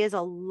see is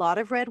a lot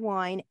of red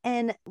wine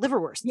and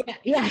liverwurst. Yeah.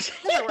 Yes.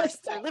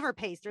 Liverwurst or liver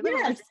paste or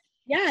liverwurst.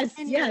 Yes.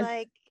 And you're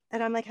like,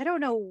 and I'm like, I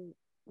don't know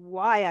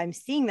why I'm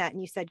seeing that.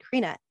 And you said,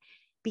 Karina,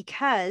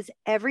 because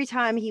every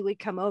time he would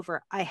come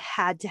over, I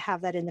had to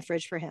have that in the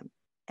fridge for him.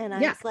 And I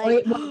was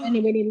like,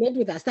 and when he lived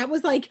with us, that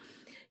was like,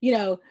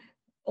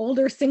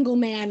 older single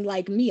man,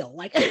 like meal,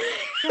 like that's,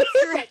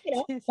 right.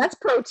 That's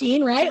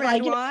protein, right?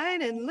 Red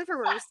wine and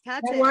liverwurst.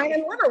 Red wine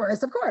and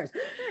liverwurst, of course.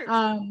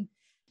 Sure.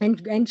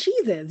 And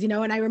cheeses,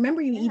 and I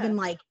remember you even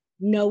like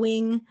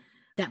knowing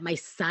that my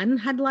son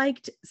had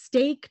liked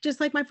steak, just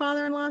like my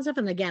father-in-law and stuff.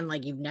 And again,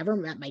 like you've never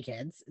met my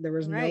kids. There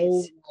was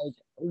no like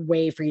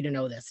way for you to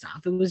know this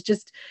stuff. It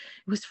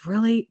was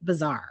really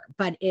bizarre,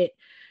 but it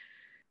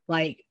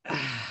like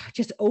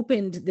just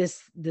opened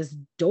this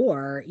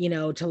door,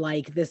 to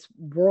like this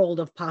world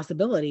of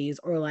possibilities,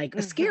 or like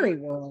a scary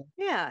world.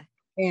 Yeah.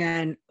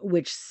 And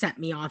which sent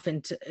me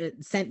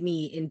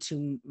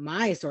into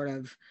my sort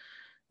of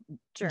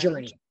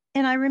journey.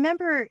 And I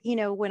remember,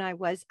 when I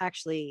was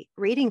actually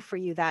reading for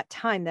you that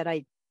time, that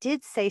I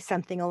did say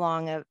something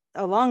along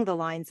the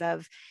lines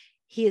of,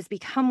 he has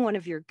become one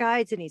of your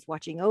guides and he's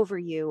watching over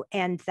you,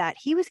 and that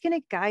he was going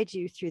to guide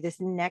you through this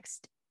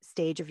next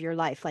stage of your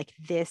life, like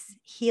this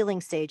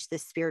healing stage,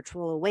 this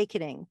spiritual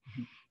awakening.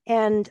 Mm-hmm.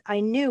 And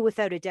I knew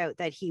without a doubt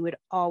that he would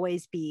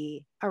always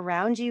be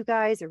around you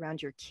guys,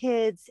 around your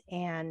kids.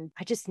 And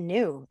I just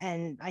knew.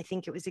 And I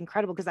think it was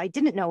incredible because I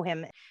didn't know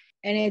him.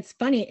 And it's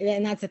funny.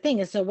 And that's the thing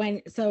is,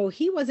 so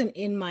he wasn't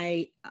in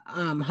my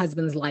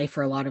husband's life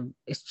for a lot of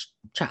his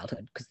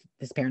childhood because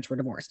his parents were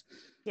divorced.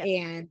 Yep.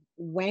 And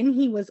when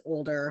he was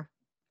older,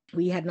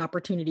 we had an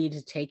opportunity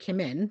to take him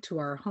in to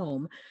our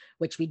home,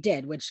 which we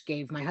did, which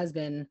gave my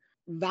husband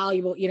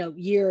valuable,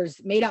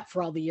 years, made up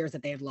for all the years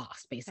that they had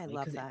lost, basically. I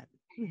love that.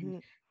 Mm-hmm.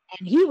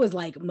 And he was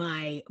like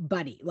my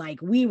buddy,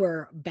 like we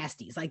were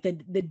besties. Like the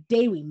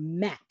day we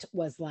met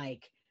was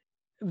like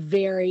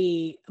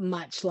very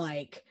much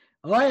like,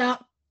 oh yeah,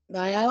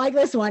 I like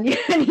this one.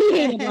 And he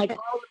hated like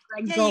all of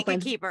Greg's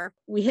girlfriends. Keep her.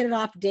 We hit it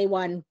off day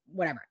one,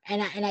 whatever.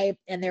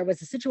 And there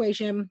was a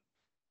situation,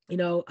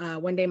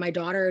 one day my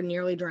daughter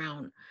nearly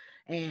drowned,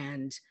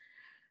 and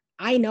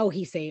I know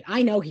he saved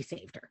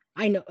her.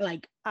 I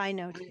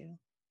know too.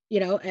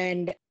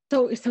 And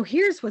so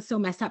here's what's so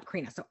messed up,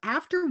 Karina. So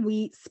after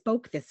we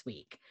spoke this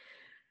week,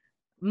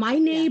 my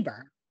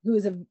neighbor, who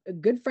is a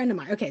good friend of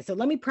mine. Okay, so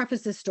let me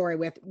preface this story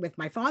with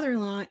my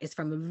father-in-law is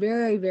from a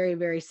very, very,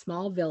 very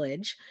small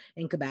village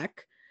in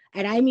Quebec.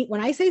 And I mean, when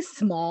I say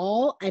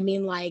small, I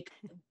mean like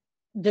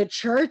the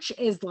church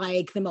is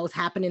like the most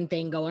happening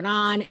thing going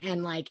on.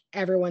 And like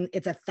everyone,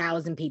 it's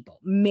 1,000 people,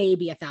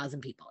 maybe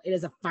 1,000 people. It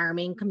is a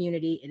farming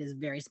community. It is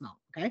very small.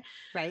 Okay.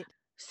 Right.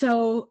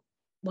 So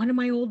one of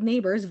my old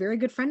neighbors, very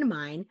good friend of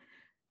mine,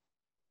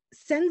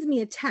 sends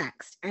me a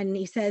text and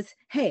he says,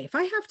 hey, if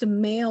I have to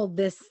mail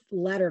this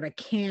letter to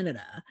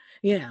Canada,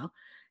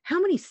 how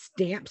many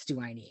stamps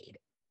do I need?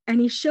 And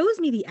he shows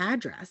me the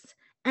address,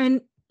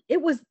 and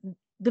it was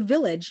the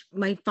village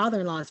my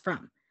father-in-law is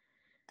from.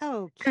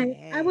 Okay.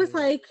 And I was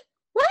like,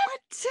 what?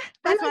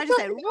 That's what I just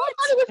said. What?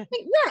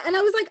 Yeah. And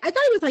I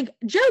thought he was like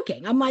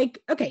joking. I'm like,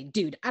 okay,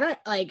 dude, I don't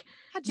like,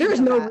 there's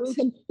no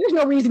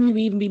reason you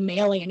even be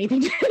mailing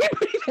anything to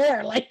anybody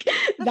there. Like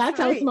that's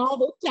how small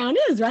this town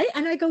is. Right.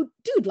 And I go,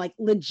 dude, like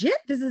legit,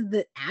 this is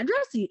the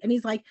address. And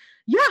he's like,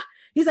 yeah.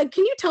 He's like,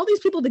 can you tell these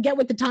people to get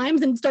with the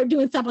times and start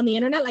doing stuff on the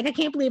internet? Like, I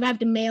can't believe I have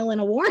to mail in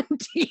a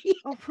warranty.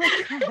 Oh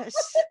my gosh.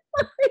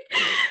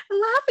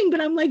 Laughing,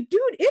 but I'm like, dude,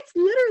 it's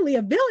literally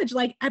a village.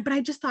 Like, but I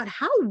just thought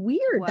how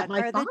weird that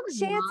my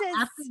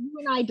father-in-law, after you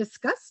and I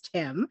discussed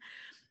him,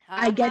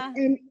 I get,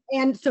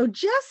 and so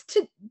just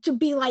to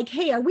be like,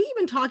 hey, are we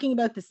even talking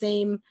about the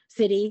same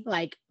city?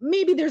 Like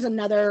maybe there's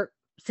another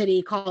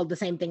city called the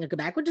same thing in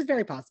Quebec, which is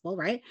very possible,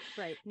 right?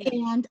 Right.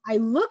 And I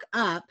look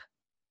up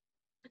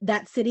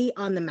that city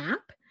on the map,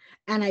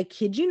 and I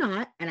kid you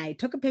not, and I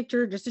took a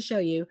picture just to show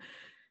you,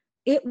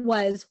 it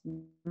was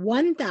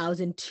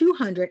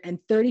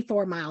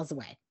 1,234 miles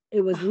away. It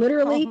was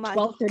literally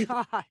 12:30.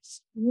 Gosh.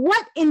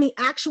 What in the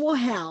actual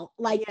hell?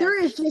 Like, there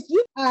is just,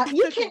 you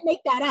can't make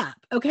that up.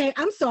 Okay.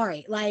 I'm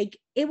sorry. Like,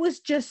 it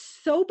was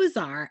just so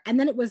bizarre. And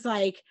then it was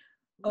like,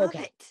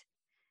 okay,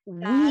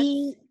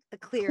 we a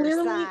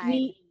clear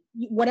sign.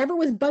 Whatever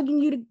was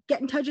bugging you to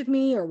get in touch with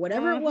me or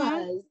whatever it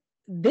was,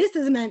 this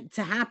is meant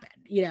to happen,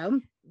 you know?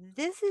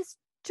 This is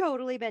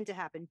totally meant to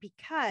happen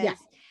because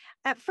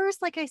at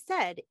first, like I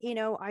said, you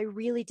know, I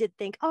really did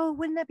think, oh,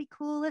 wouldn't that be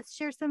cool? Let's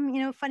share some,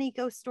 you know, funny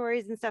ghost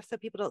stories and stuff so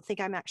people don't think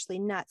I'm actually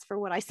nuts for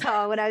what I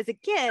saw when I was a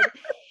kid.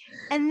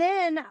 And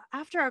then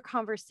after our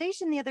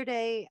conversation the other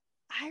day,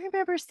 I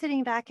remember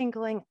sitting back and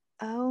going,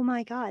 oh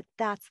my God,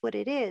 that's what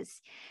it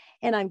is.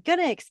 And I'm going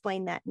to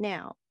explain that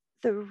now.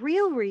 The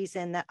real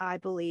reason that I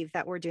believe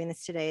that we're doing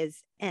this today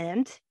is,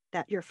 and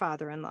that your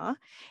father-in-law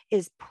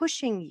is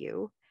pushing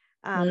you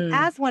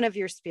as one of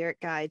your spirit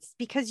guides,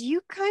 because you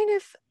kind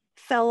of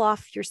fell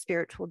off your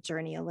spiritual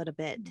journey a little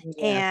bit.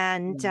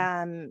 And,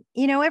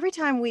 you know, every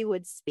time we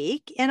would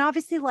speak, and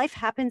obviously life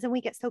happens and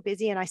we get so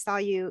busy, and I saw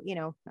you, you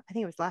know, I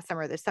think it was last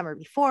summer or the summer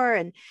before,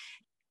 and,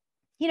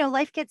 you know,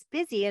 life gets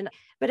busy.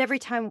 But every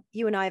time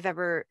you and I have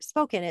ever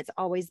spoken, it's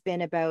always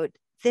been about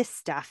this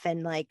stuff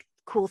and like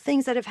cool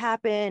things that have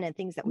happened and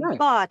things that we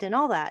bought and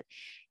all that.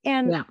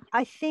 And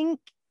I think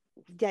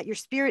that your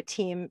spirit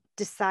team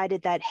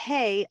decided that,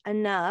 hey,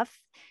 enough.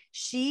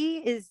 She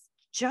is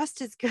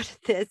just as good at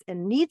this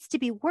and needs to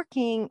be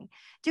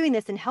doing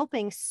this and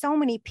helping so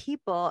many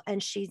people,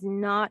 and she's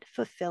not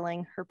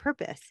fulfilling her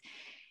purpose.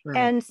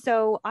 And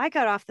so I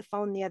got off the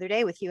phone the other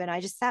day with you, and I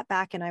just sat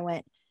back and I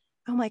went,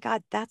 oh my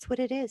God, that's what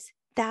it is.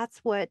 That's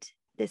what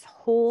this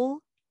whole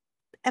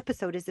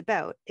episode is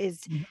about, is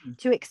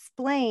to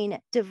explain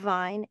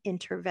divine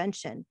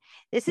intervention.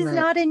 This is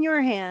not in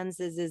your hands.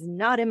 This is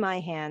not in my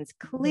hands.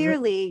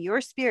 Clearly,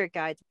 your spirit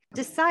guides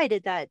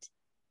decided that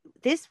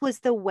this was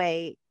the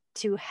way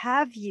to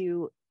have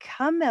you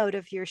come out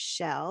of your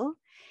shell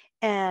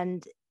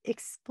and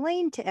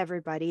explain to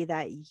everybody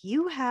that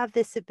you have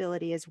this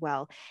ability as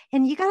well.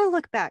 And you got to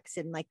look back,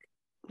 Sid, like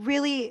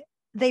really,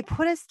 they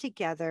put us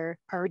together.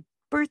 Our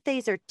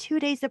birthdays are 2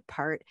 days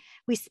apart.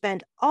 We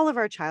spent all of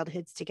our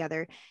childhoods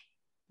together.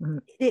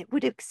 It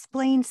would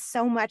explain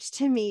so much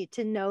to me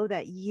to know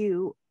that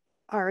you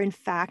are in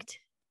fact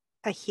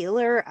a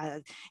healer,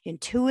 a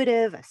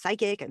intuitive, a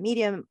psychic, a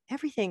medium,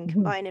 everything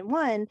combined in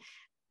one.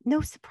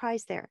 No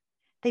surprise there.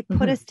 They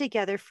put us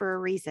together for a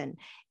reason.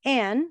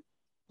 And,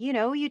 you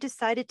know, you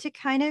decided to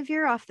kind of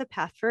veer off the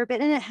path for a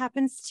bit, and it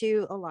happens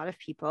to a lot of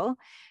people.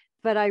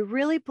 But I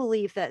really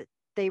believe that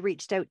they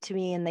reached out to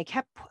me, and I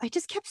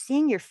just kept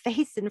seeing your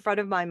face in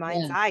front of my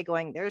mind's eye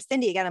going, there's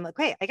Cindy again. I'm like,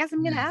 wait, I guess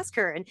I'm going to ask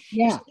her. And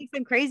if she thinks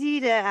I'm crazy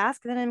to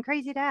ask, then I'm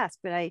crazy to ask.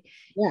 But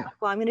well,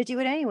 I'm going to do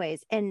it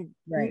anyways. And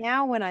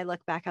now when I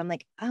look back, I'm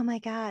like, oh my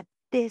God,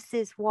 this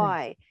is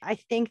why. I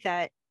think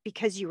that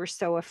because you were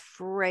so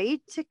afraid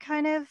to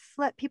kind of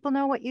let people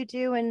know what you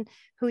do and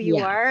who you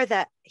are,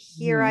 that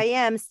here I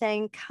am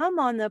saying, come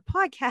on the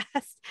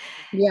podcast.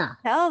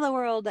 Tell the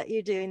world that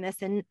you're doing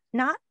this, and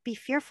not be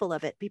fearful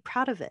of it. Be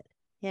proud of it,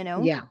 you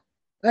know? Yeah.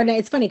 And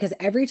it's funny because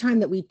every time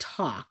that we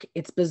talk,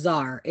 it's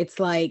bizarre. It's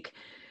like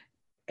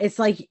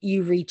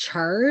you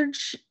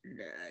recharge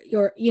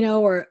your, you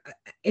know, or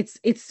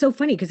it's so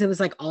funny because it was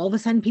like all of a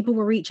sudden people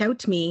will reach out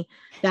to me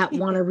that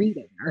want to read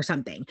it or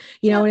something,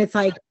 you know, and it's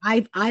like,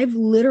 I've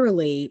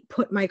literally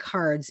put my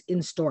cards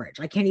in storage.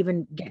 I can't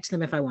even get to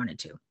them if I wanted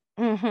to,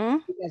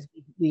 because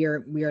we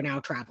are now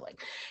traveling.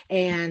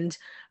 And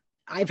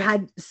I've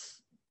had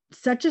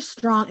such a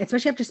strong,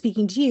 especially after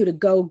speaking to you, to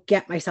go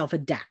get myself a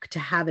deck, to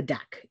have a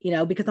deck, you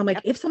know, because I'm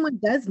like, if someone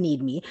does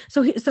need me.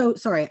 So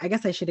sorry, I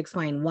guess I should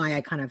explain why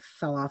I kind of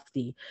fell off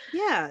the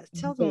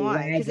tell them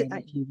why, wagon,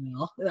 if you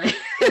will.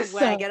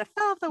 Wagon, I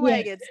fell off the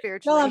wagon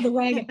spiritually. Fell off the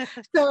wagon.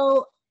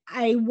 So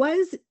I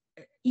was,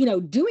 you know,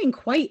 doing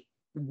quite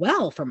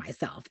well for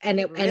myself, and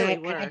I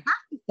have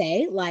to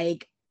say,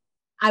 like,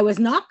 I was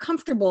not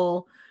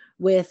comfortable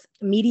with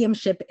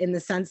mediumship in the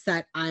sense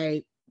that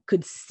I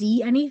could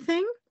see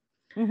anything.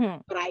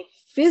 But I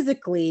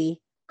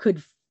physically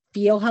could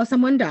feel how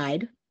someone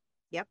died.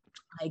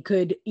 I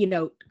could, you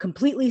know,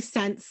 completely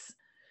sense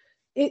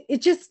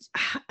it just,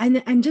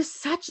 and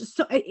just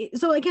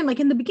so again, like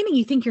in the beginning,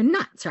 you think you're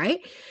nuts, right?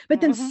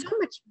 But then so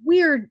many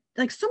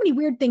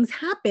weird things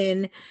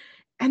happen.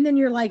 And then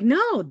you're like,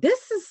 no,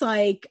 this is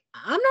like,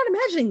 I'm not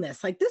imagining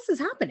this. Like, this is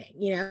happening,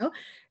 you know,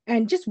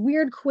 and just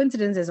weird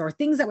coincidences or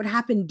things that would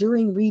happen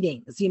during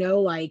readings, you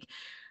know, like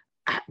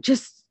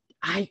just,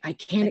 I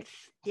can't.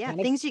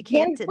 Things you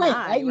can't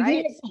deny,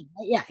 right?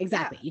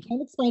 Exactly. You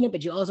can't explain it,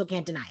 but you also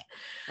can't deny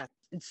it.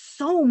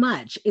 So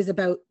much is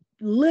about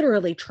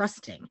literally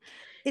trusting.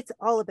 It's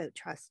all about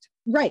trust.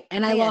 Right.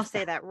 And I I'm going to lost say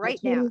that. that I right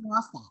now. totally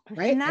lost that.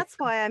 Right. And that's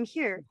why I'm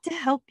here to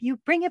help you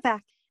bring it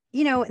back.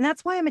 And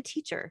that's why I'm a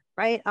teacher,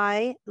 right?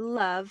 I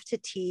love to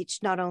teach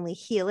not only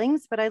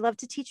healings, but I love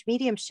to teach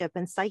mediumship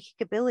and psychic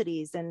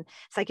abilities and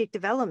psychic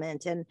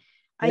development. And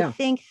I Yeah.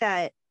 think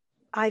that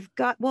I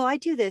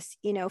do this,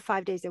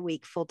 5 days a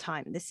week full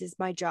time. This is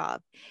my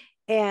job.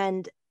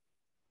 And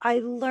I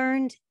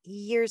learned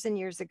years and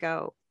years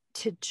ago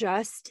to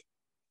just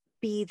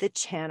be the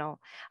channel.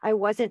 I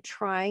wasn't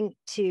trying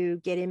to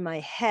get in my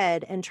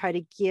head and try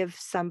to give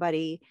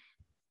somebody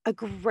a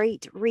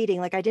great reading.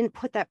 Like I didn't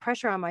put that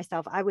pressure on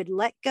myself. I would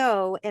let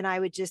go and I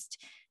would just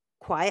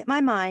quiet my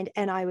mind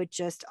and I would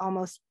just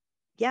almost,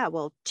 yeah,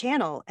 well,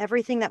 channel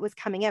everything that was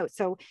coming out.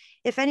 So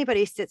if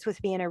anybody sits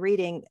with me in a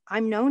reading,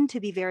 I'm known to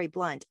be very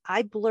blunt.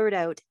 I blurt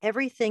out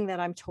everything that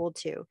I'm told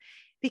to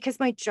because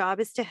my job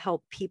is to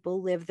help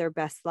people live their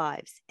best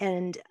lives.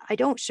 And I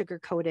don't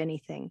sugarcoat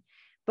anything,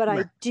 but I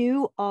Right.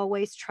 do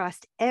always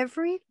trust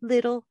every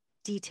little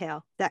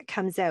detail that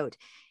comes out.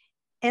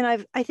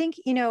 And I think,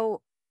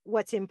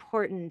 what's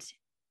important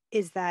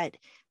is that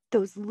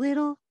those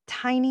little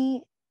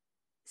tiny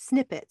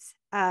snippets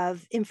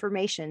of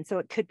information. So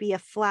it could be a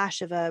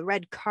flash of a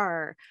red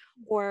car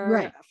or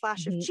Right. a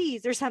flash of Mhm.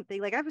 cheese or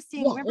something. Like I was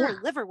seeing, Yeah. remember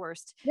Yeah.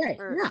 liverwurst Right.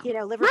 or,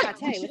 Yeah. liver Right.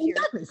 pate with your,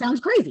 Exactly. Sounds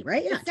crazy,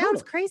 right? it Yeah, sounds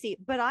totally. crazy,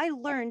 but I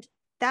learned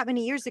that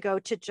many years ago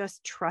to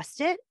just trust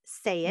it,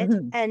 say it.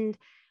 Mhm. And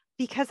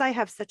because I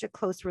have such a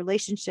close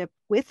relationship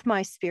with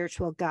my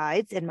spiritual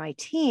guides and my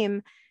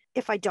team,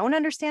 if I don't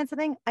understand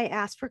something, I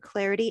ask for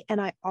clarity and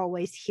I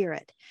always hear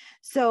it.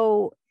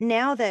 So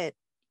now that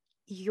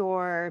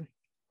you're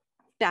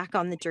back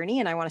on the journey,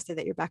 and I want to say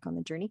that you're back on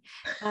the journey,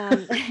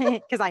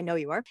 because I know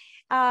you are.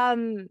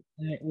 Right,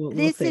 we'll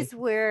This see. is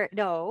where,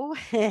 no,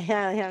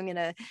 I'm going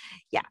to,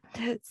 yeah.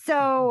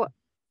 So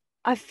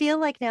I feel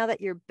like now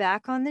that you're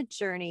back on the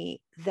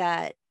journey,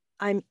 that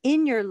I'm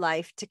in your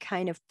life to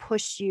kind of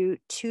push you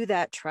to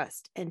that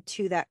trust and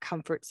to that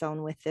comfort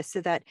zone with this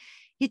so that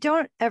you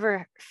don't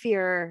ever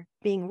fear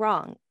being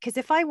wrong. Because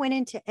if I went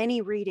into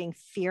any reading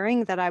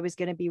fearing that I was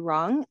going to be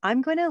wrong,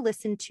 I'm going to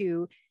listen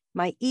to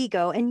my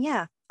ego. And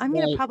yeah, I'm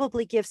going to Right.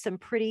 probably give some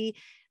pretty,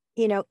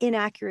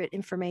 inaccurate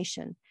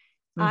information.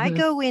 I Mhm.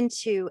 go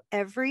into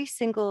every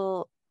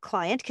single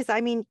client because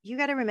I mean, you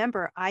got to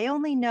remember, I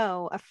only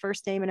know a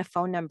first name and a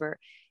phone number,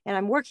 and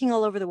I'm working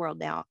all over the world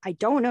now. I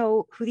don't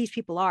know who these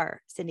people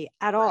are, Cindy,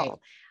 at Right.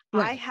 all. I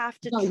Right. have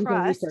It's to not like you can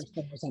trust, research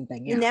them or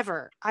something. Yeah.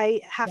 never.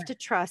 I have Right. to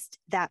trust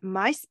that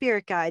my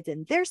spirit guides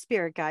and their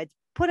spirit guides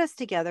put us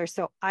together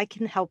so I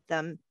can help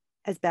them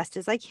as best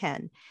as I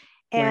can.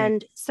 Right.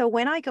 And so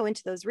when I go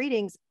into those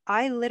readings,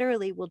 I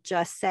literally will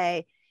just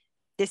say,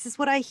 this is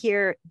what I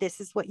hear. This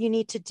is what you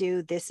need to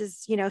do. This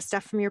is,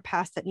 stuff from your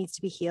past that needs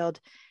to be healed.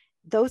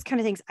 Those kind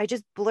of things. I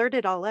just blurt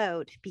it all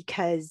out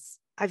because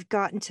I've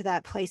gotten to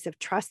that place of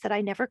trust that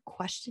I never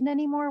question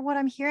anymore what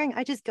I'm hearing.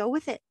 I just go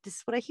with it. This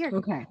is what I hear.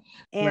 Okay. Right.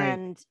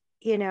 And,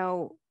 you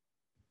know,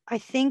 I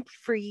think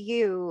for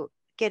you,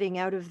 getting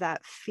out of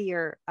that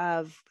fear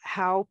of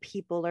how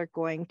people are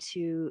going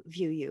to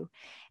view you.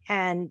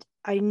 And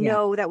I Yeah.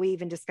 know that we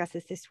even discussed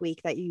this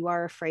week that you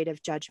are afraid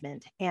of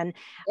judgment. And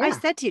I Yeah.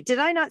 said to you, did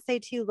I not say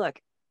to you,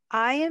 look,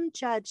 I am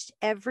judged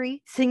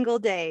every single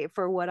day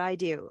for what I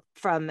do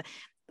from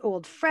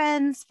old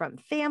friends, from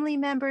family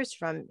members,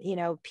 from,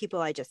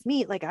 people I just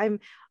meet. Like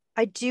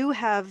I do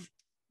have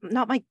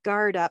not my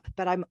guard up,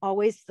 but I'm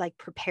always like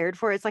prepared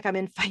for it. It's like I'm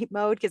in fight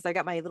mode because I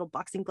got my little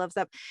boxing gloves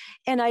up.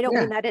 And I don't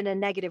Yeah. mean that in a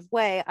negative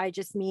way. I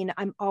just mean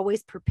I'm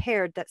always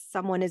prepared that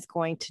someone is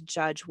going to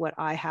judge what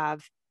I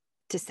have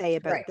to say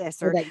about Right.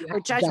 this Or or that you or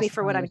have to judge me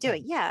for justify what I'm yourself.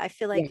 doing. Yeah, I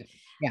feel Yeah. like,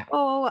 Yeah.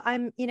 oh,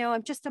 I'm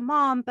just a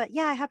mom, but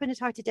yeah, I happen to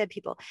talk to dead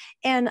people.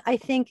 And I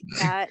think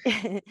that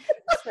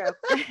it's true.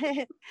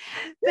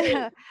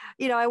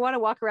 I want to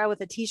walk around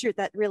with a t-shirt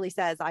that really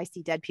says I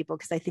see dead people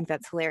because I think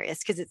that's hilarious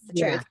because it's the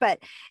Yeah. truth. But,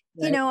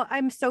 Right.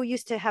 I'm so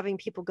used to having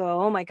people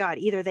go, oh my God,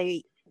 either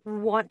they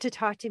want to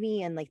talk to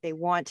me and like they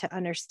want to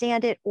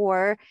understand it,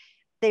 or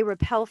they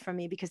repel from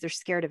me because they're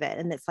scared of it.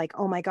 And it's like,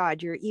 oh my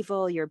God, you're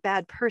evil, you're a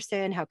bad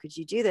person. How could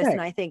you do this? And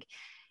Right. I think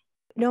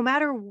no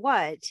matter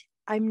what,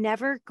 I'm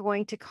never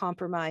going to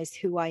compromise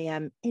who I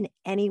am in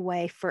any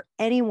way for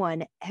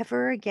anyone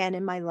ever again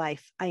in my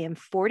life. I am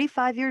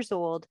 45 years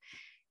old.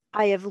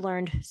 I have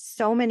learned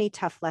so many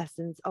tough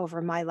lessons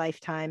over my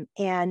lifetime.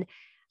 And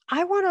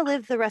I want to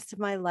live the rest of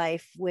my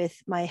life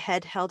with my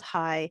head held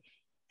high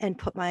and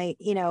put my,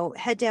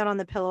 head down on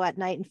the pillow at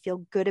night and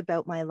feel good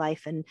about my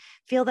life and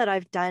feel that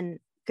I've done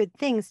good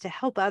things to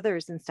help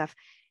others and stuff.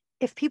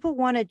 If people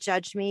want to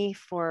judge me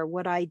for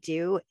what I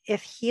do,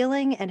 if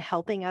healing and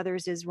helping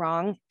others is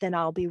wrong, then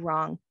I'll be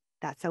wrong.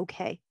 That's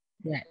okay.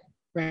 Right.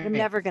 But I'm Right.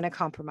 never going to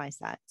compromise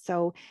that.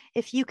 So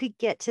if you could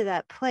get to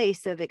that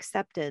place of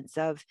acceptance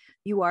of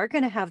you are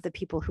going to have the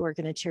people who are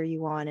going to cheer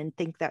you on and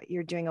think that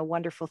you're doing a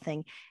wonderful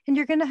thing, and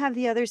you're going to have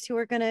the others who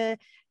are going to,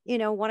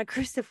 want to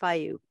crucify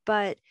you.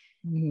 But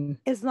Mhm.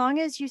 as long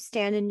as you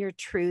stand in your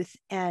truth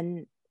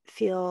and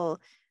feel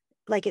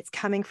like it's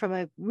coming from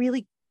a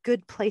really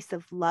good place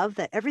of love,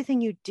 that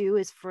everything you do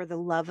is for the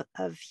love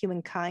of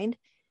humankind,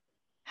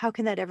 how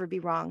can that ever be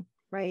wrong?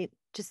 Right.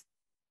 Just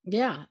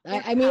Yeah.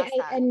 get I mean, past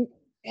that.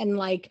 and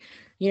like,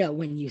 you know,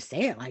 when you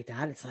say it like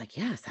that, it's like,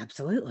 yes,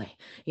 absolutely,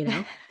 you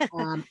know.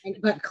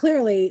 But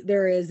clearly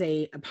there is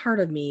a part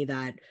of me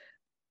that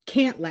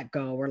can't let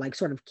go, or like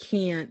sort of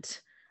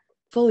can't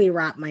fully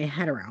wrap my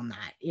head around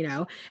that, you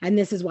know. And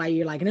this is why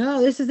you're like,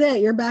 no, this is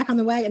it, you're back on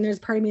the way. And there's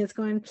part of me that's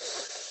going,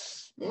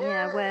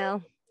 Yeah,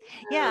 well,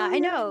 yeah, I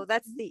know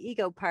that's the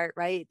ego part,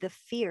 right? The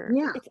fear.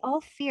 yeah. It's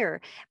all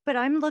fear. But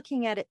I'm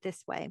looking at it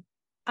this way.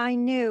 I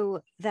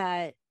knew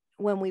that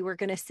when we were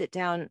going to sit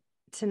down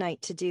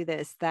tonight to do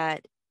this,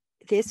 that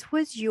this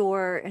was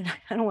your, and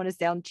I don't want to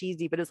sound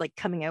cheesy, but it was like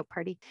coming out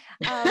party.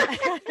 Um,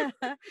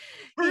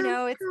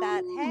 it's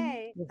that,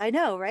 hey, I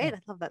know, right? I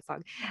love that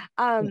song.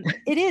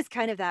 It is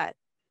kind of that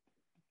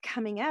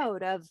coming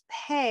out of,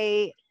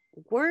 hey,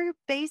 we're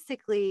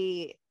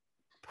basically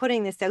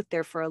putting this out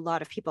there for a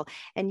lot of people.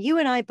 And you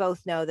and I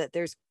both know that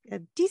there's a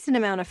decent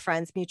amount of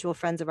friends, mutual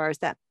friends of ours,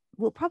 that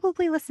will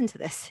probably listen to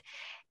this.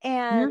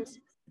 And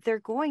they're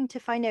going to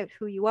find out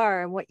who you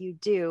are and what you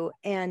do.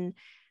 And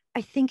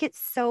I think it's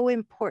so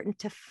important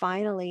to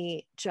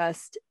finally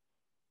just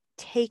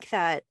take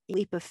that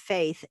leap of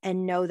faith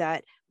and know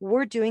that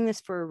we're doing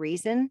this for a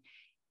reason.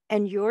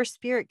 And your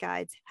spirit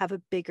guides have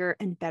a bigger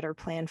and better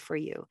plan for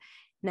you.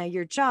 Now,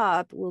 your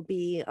job will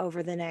be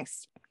over the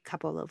next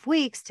couple of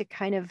weeks to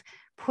kind of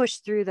push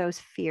through those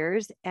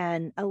fears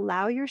and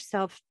allow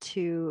yourself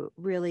to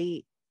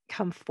really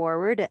come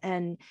forward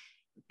and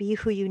be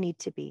who you need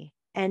to be.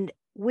 And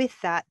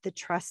with that, the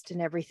trust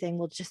and everything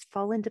will just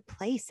fall into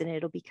place, and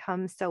it'll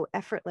become so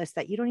effortless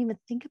that you don't even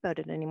think about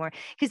it anymore.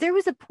 Because there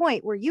was a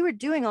point where you were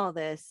doing all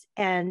this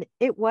and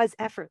it was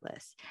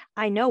effortless.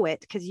 I know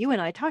it because you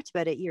and I talked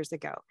about it years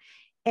ago.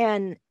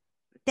 And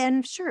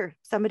then sure,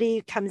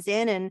 somebody comes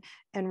in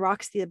and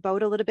rocks the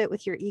boat a little bit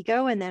with your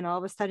ego, and then all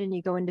of a sudden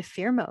you go into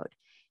fear mode.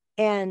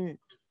 And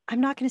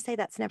I'm not going to say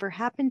that's never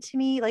happened to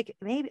me. Like,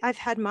 maybe I've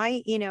had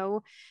my,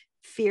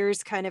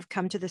 fears kind of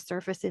come to the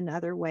surface in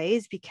other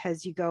ways,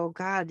 because you go,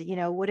 God,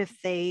 what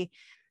if they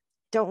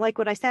don't like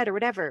what I said or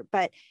whatever?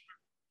 But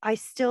I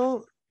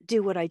still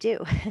do what I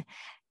do.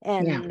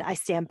 And I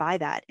stand by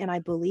that. And I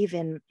believe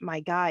in my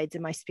guides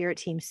and my spirit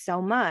team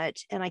so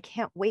much. And I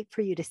can't wait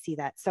for you to see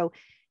that. So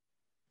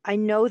I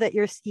know that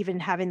you're even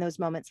having those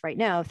moments right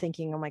now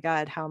thinking, oh my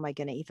God, how am I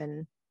going to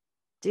even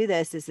do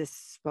this? Is this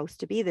supposed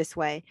to be this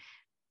way?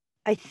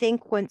 I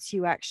think once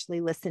you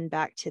actually listen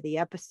back to the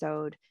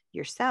episode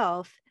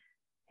yourself,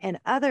 and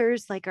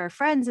others like our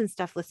friends and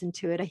stuff listen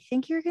to it, I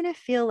think you're going to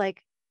feel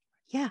like,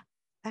 yeah,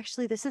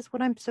 actually, this is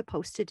what I'm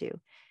supposed to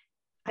do.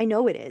 I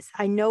know it is.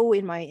 I know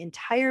in my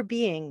entire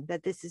being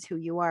that this is who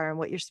you are and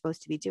what you're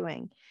supposed to be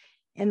doing.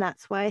 And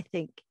that's why I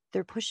think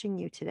they're pushing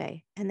you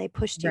today. And they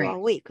pushed you all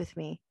week with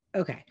me.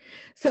 Okay.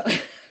 So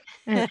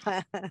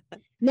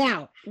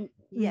now,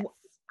 yes,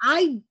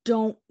 I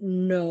don't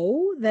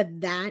know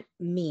that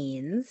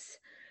means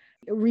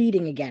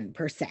reading again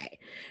per se.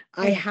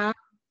 I have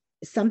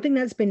something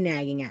that's been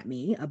nagging at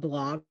me, a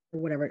blog or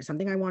whatever,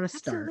 something I want to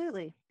start.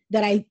 Absolutely.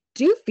 That I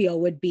do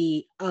feel would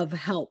be of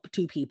help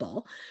to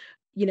people,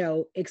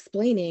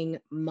 explaining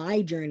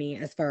my journey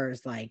as far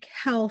as like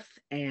health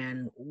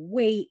and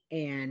weight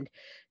and,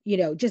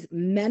 just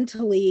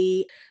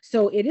mentally.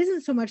 So it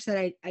isn't so much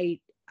that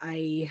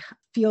I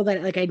feel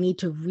that like I need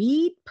to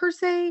read per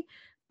se,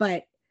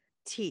 but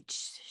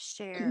teach,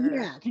 share.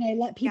 Yeah. Can I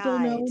let people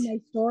know my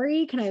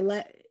story? Can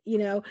I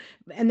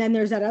and then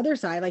there's that other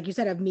side, like you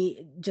said, of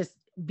me just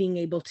being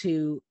able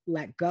to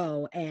let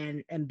go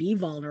and be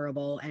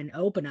vulnerable and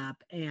open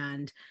up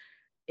and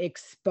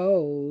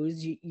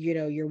expose,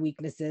 your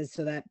weaknesses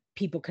so that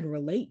people can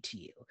relate to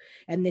you.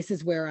 And this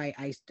is where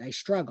I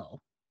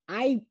struggle.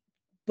 I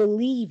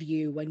believe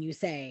you when you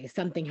say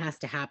something has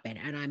to happen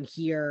and I'm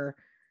here.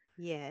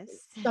 Yes.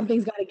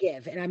 Something's got to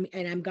give. And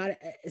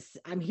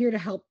I'm here to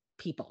help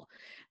people.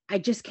 I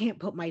just can't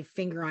put my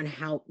finger on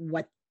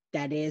what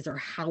that is or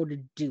how to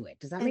do it.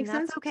 Does that make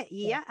sense? Okay.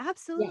 Yeah,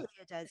 absolutely.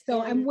 Yeah. It does.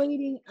 So I'm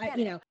waiting,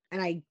 and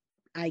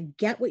I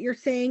get what you're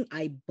saying.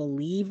 I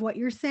believe what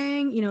you're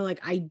saying. Like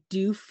I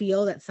do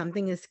feel that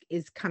something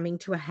is coming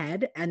to a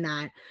head and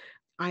that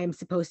I am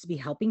supposed to be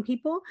helping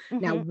people.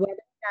 Mm-hmm. Now, what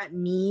that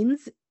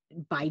means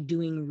by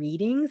doing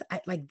readings,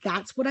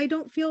 that's what I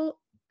don't feel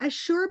as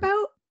sure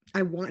about.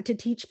 I want to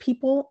teach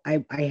people.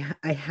 I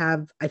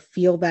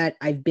feel that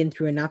I've been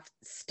through enough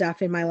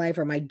stuff in my life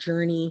or my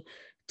journey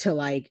to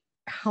like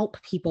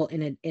help people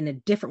in a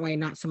different way,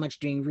 not so much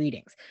doing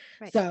readings.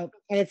 Right. So,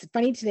 and it's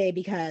funny today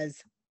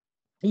because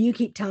you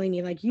keep telling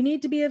me like, you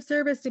need to be of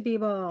service to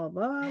people,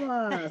 blah,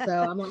 blah. So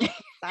I'm like,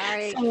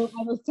 sorry. So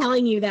I was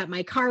telling you that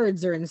my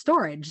cards are in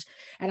storage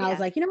and I was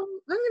like, I'm going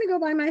to go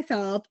buy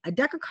myself a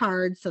deck of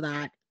cards so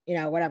that,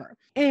 whatever.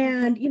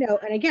 And,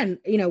 and again,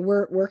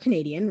 we're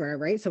Canadian,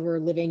 right? So we're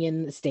living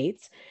in the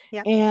States.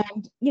 Yeah.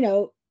 And,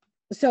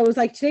 so it was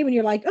like today when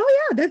you're like,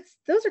 oh yeah,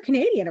 those are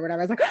Canadian or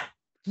whatever. I was like,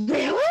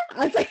 really?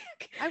 I was like,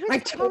 I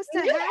was supposed to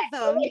have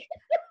them.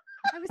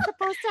 I was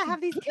supposed to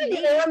have these They were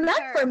Canadian meant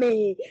cards. for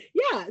me.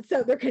 Yeah.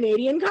 So they're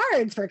Canadian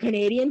cards for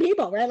Canadian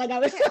people, right? Like I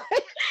was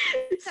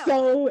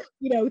so,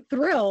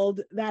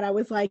 thrilled that I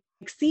was like,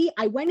 see,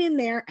 I went in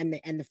there and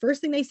the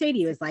first thing they say to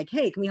you is like,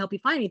 hey, can we help you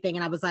find anything?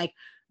 And I was like,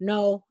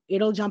 no,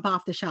 it'll jump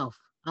off the shelf.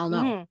 I'll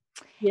know,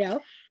 Yeah.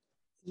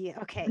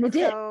 Okay. And it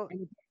did.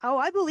 Oh,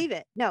 I believe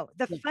it. No,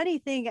 the Yeah. funny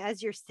thing,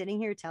 as you're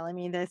sitting here telling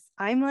me this,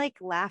 I'm like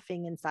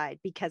laughing inside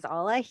because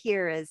all I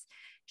hear is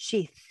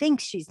she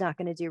thinks she's not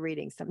going to do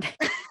readings someday,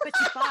 but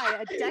she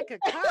buy a deck of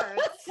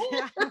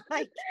cards. I'm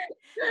like,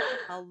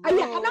 And I'm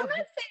not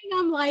saying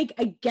I'm like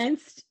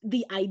against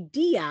the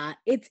idea.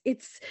 It's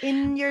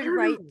in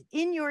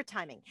your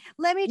timing.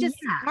 Let me just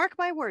Yeah. mark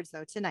my words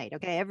though tonight.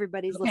 Okay.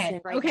 Everybody's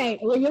listening right now. Okay.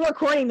 Well, you're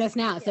recording this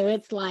now. So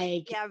it's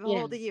like, Yeah, I'm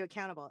holding you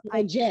accountable.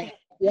 Legit.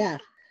 Yeah.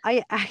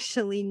 I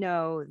actually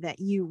know that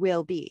you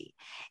will be.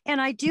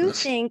 And I do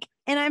think,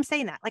 and I'm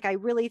saying that, like, I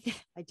really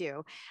I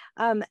do.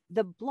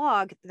 The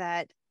blog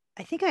that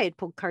I think I had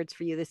pulled cards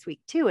for you this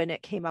week too, and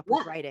it came up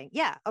with writing.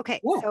 Yeah. Okay.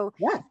 So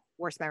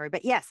worst memory,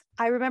 but yes,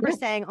 I remember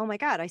saying, oh my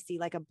God, I see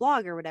like a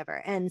blog or whatever.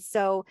 And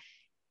so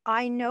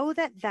I know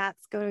that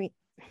that's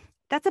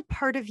a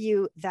part of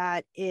you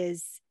that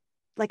is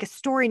like a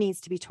story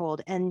needs to be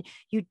told, and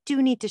you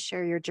do need to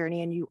share your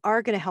journey, and you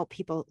are going to help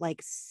people.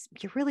 Like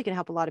you're really going to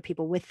help a lot of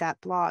people with that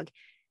blog.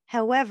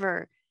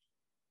 However,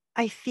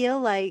 I feel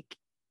like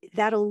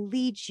that'll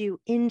lead you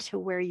into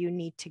where you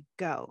need to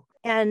go.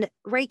 And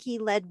Reiki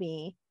led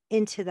me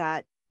into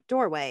that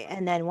doorway.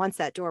 And then once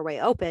that doorway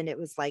opened, it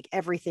was like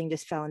everything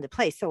just fell into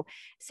place. So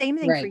same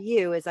thing for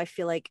you is I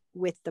feel like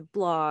with the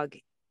blog,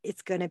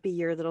 it's going to be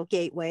your little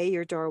gateway,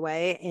 your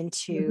doorway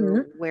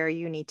into where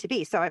you need to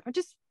be. So I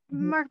just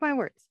mark my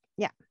words.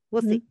 Yeah,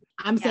 we'll see.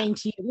 I'm saying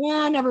to you,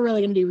 I'm never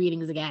really going to do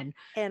readings again.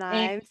 And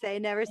I'm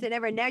saying never say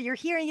never. Now you're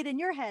hearing it in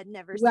your head.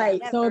 Never say right.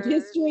 never. So if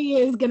history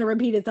is going to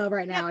repeat itself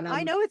right now. And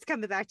I know it's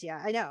coming back to you.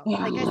 I know.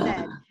 Like I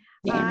said,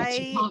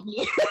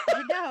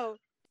 I know.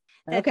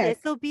 This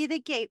will be the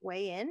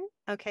gateway in.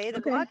 Okay.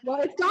 Blog.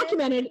 Well, it's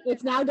documented.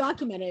 It's now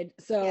documented.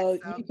 So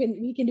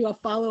you can do a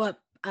follow-up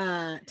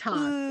talk.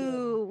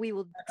 Ooh, we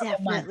will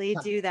definitely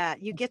do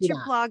that. You get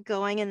your blog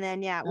going, and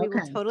then we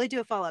will totally do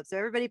a follow-up. So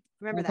everybody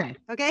remember that.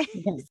 Okay.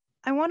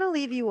 I want to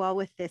leave you all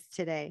with this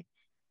today.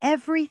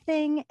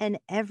 Everything and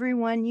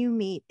everyone you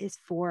meet is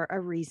for a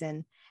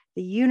reason.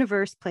 The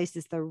universe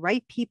places the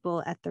right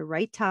people at the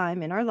right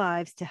time in our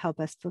lives to help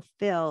us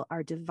fulfill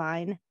our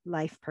divine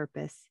life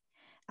purpose.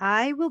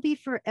 I will be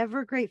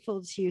forever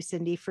grateful to you,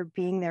 Cindy, for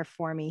being there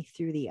for me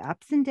through the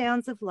ups and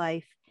downs of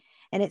life.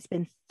 And it's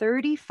been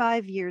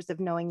 35 years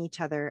of knowing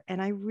each other.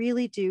 And I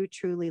really do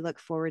truly look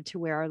forward to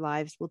where our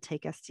lives will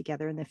take us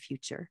together in the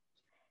future.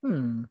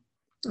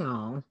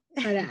 Oh,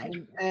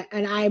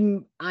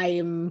 and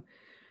I'm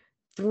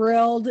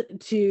thrilled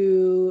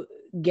to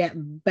get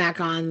back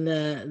on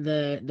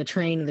the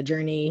train, the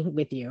journey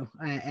with you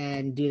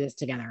and do this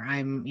together.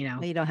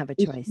 You don't have a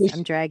choice.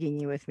 I'm dragging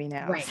you with me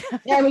now. Right.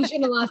 Yeah, we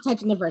shouldn't have lost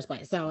touch in the first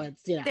place. So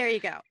it's, there you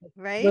go.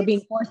 Right. We're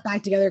being forced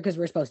back together because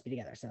we're supposed to be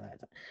together. So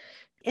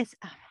it's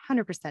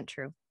 100%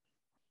 true.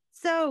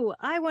 So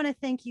I want to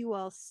thank you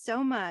all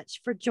so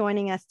much for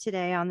joining us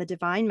today on the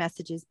Divine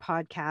Messages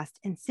podcast.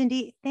 And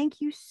Cindy, thank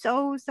you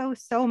so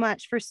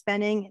much for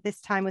spending this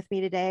time with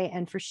me today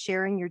and for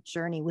sharing your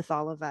journey with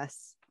all of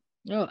us.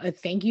 Oh,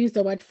 thank you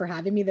so much for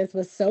having me. This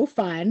was so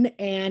fun.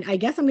 And I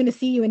guess I'm going to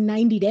see you in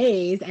 90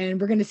 days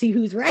and we're going to see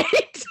who's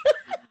right.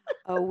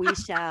 Oh, we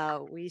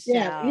shall.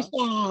 Yeah, we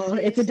shall.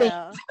 It's a date.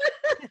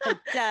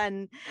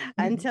 Done.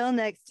 Until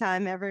next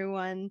time,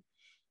 everyone.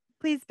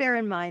 Please bear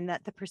in mind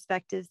that the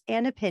perspectives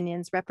and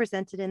opinions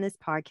represented in this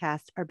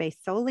podcast are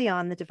based solely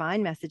on the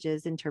Divine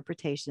Messages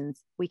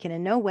interpretations. We can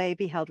in no way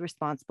be held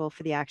responsible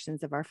for the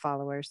actions of our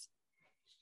followers.